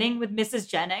the beginning with Mrs.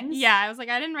 Jennings. Yeah, I was like,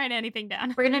 I didn't write anything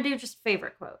down. We're going to do just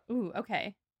favorite quote. Ooh,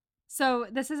 okay. So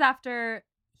this is after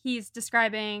he's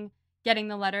describing getting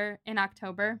the letter in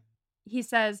October. He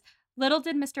says, "Little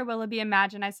did Mr. Willoughby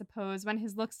imagine, I suppose, when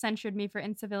his looks censured me for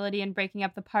incivility in breaking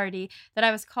up the party, that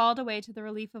I was called away to the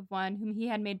relief of one whom he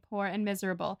had made poor and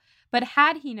miserable. But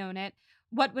had he known it,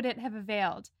 what would it have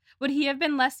availed? Would he have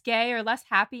been less gay or less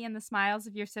happy in the smiles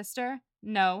of your sister?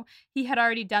 No, he had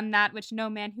already done that which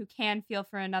no man who can feel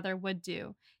for another would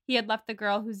do. He had left the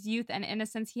girl whose youth and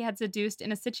innocence he had seduced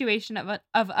in a situation of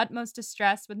utmost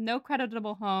distress, with no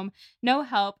creditable home, no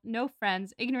help, no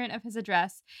friends, ignorant of his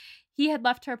address. He had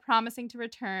left her promising to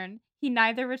return. He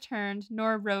neither returned,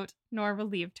 nor wrote, nor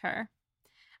relieved her."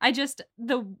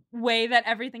 The way that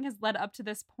everything has led up to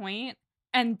this point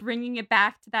and bringing it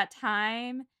back to that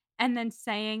time and then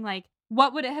saying, like,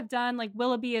 what would it have done? Like,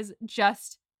 Willoughby is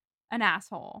just an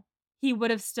asshole. He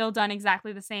would have still done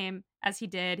exactly the same as he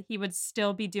did. He would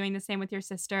still be doing the same with your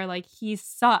sister. Like, he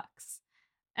sucks.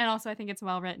 And also I think it's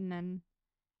well written, and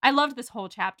I loved this whole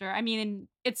chapter. I mean,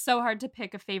 it's so hard to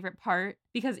pick a favorite part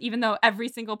because even though every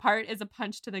single part is a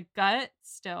punch to the gut,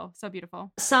 still so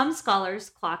beautiful. Some scholars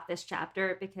clock this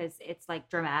chapter because it's like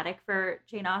dramatic for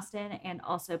Jane Austen, and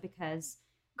also because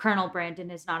Colonel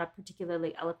Brandon is not a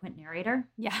particularly eloquent narrator.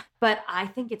 Yeah. But I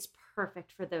think it's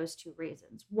perfect for those two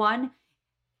reasons. One,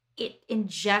 it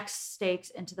injects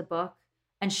stakes into the book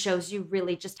and shows you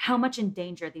really just how much in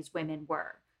danger these women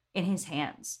were in his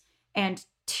hands. And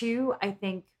two, I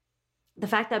think the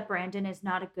fact that Brandon is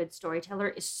not a good storyteller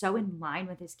is so in line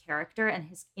with his character and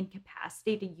his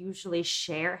incapacity to usually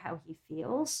share how he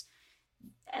feels.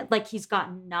 Like he's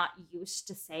gotten not used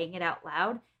to saying it out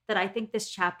loud, that I think this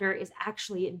chapter is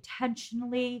actually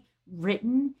intentionally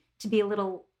written to be a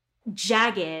little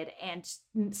jagged and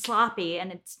sloppy,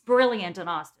 and it's brilliant on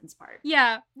Austen's part.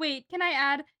 Yeah. Wait, can I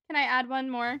add one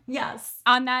more? Yes.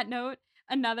 On that note,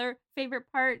 another favorite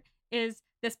part is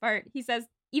this part. He says,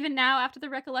 even now after the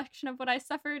recollection of what I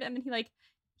suffered, and then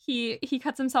he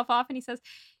cuts himself off and he says,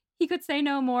 he could say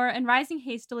no more, and rising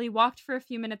hastily walked for a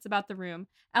few minutes about the room.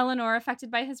 Eleanor, affected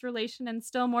by his relation and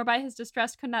still more by his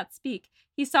distress, could not speak.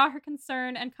 He saw her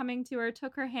concern, and coming to her,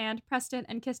 took her hand, pressed it,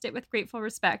 and kissed it with grateful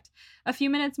respect. A few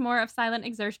minutes more of silent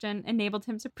exertion enabled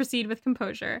him to proceed with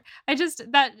composure.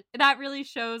 That really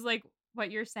shows like what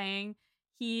you're saying.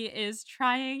 He is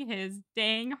trying his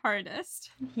dang hardest.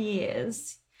 He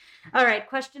is. All right,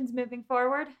 questions moving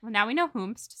forward? Well, now we know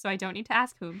whomst, so I don't need to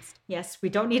ask whomst. Yes, we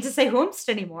don't need to say whomst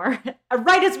anymore.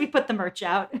 Right as we put the merch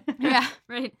out. Yeah,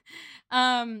 right.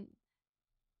 I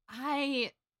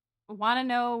want to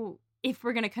know if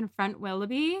we're going to confront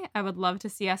Willoughby. I would love to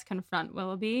see us confront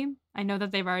Willoughby. I know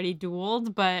that they've already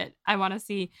dueled, but I want to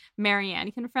see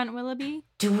Marianne confront Willoughby.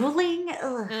 Dueling?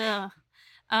 Ugh. Ugh.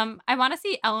 I want to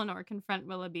see Eleanor confront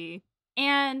Willoughby.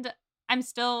 And I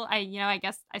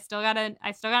guess I still gotta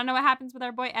know what happens with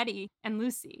our boy Eddie and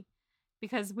Lucy,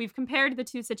 because we've compared the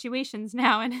two situations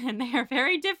now, and they are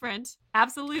very different.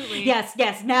 Absolutely.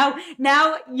 Yes. Now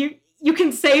you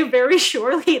can say very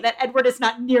surely that Edward is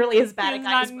not nearly as bad. He's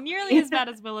not nearly as bad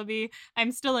as Willoughby.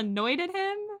 I'm still annoyed at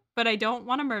him, but I don't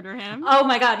want to murder him. Oh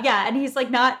my god, yeah, and he's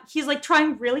like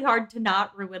trying really hard to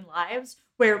not ruin lives,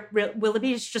 where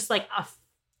Willoughby is just like a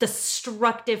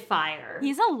destructive fire.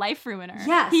 He's a life ruiner.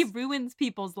 Yes. He ruins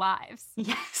people's lives.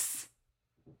 Yes.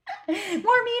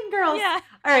 More Mean Girls. Yeah.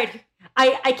 All right.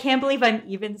 I can't believe I'm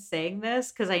even saying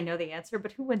this because I know the answer,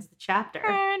 but who wins the chapter?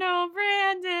 Colonel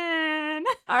Brandon.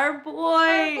 Our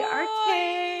boy. Our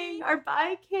king. Our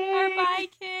bye king. Our bye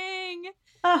king.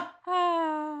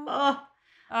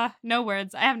 No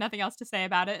words. I have nothing else to say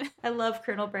about it. I love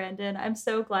Colonel Brandon. I'm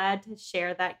so glad to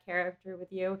share that character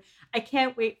with you. I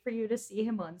can't wait for you to see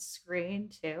him on screen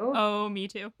too. Oh, me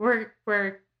too. We're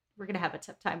gonna have a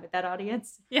tough time with that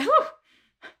audience. Yeah.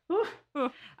 Whew.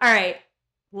 All right,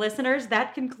 listeners,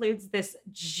 that concludes this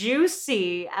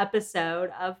juicy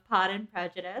episode of Pod and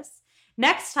Prejudice.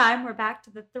 Next time, we're back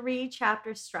to the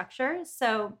 3-chapter structure.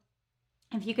 So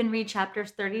if you can read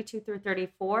chapters 32 through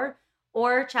 34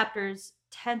 or chapters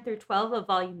 10 through 12 of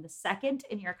volume the second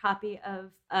in your copy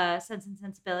of Sense and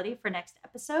Sensibility for next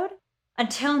episode.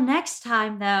 Until next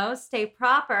time, though, stay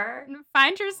proper.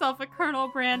 Find yourself a Colonel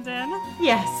Brandon.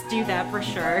 Yes, do that for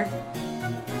sure.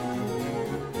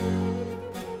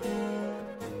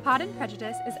 Pod and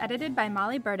Prejudice is edited by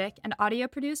Molly Burdick and audio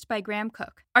produced by Graham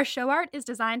Cook. Our show art is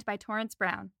designed by Torrance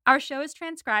Brown. Our show is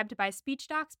transcribed by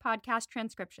SpeechDocs Podcast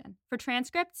Transcription. For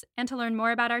transcripts and to learn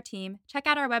more about our team, check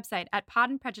out our website at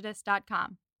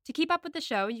podandprejudice.com. To keep up with the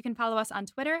show, you can follow us on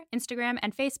Twitter, Instagram,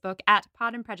 and Facebook at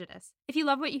Pod and Prejudice. If you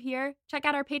love what you hear, check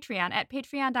out our Patreon at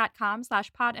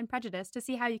patreon.com/podandprejudice to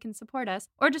see how you can support us,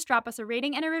 or just drop us a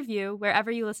rating and a review wherever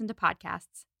you listen to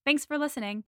podcasts. Thanks for listening.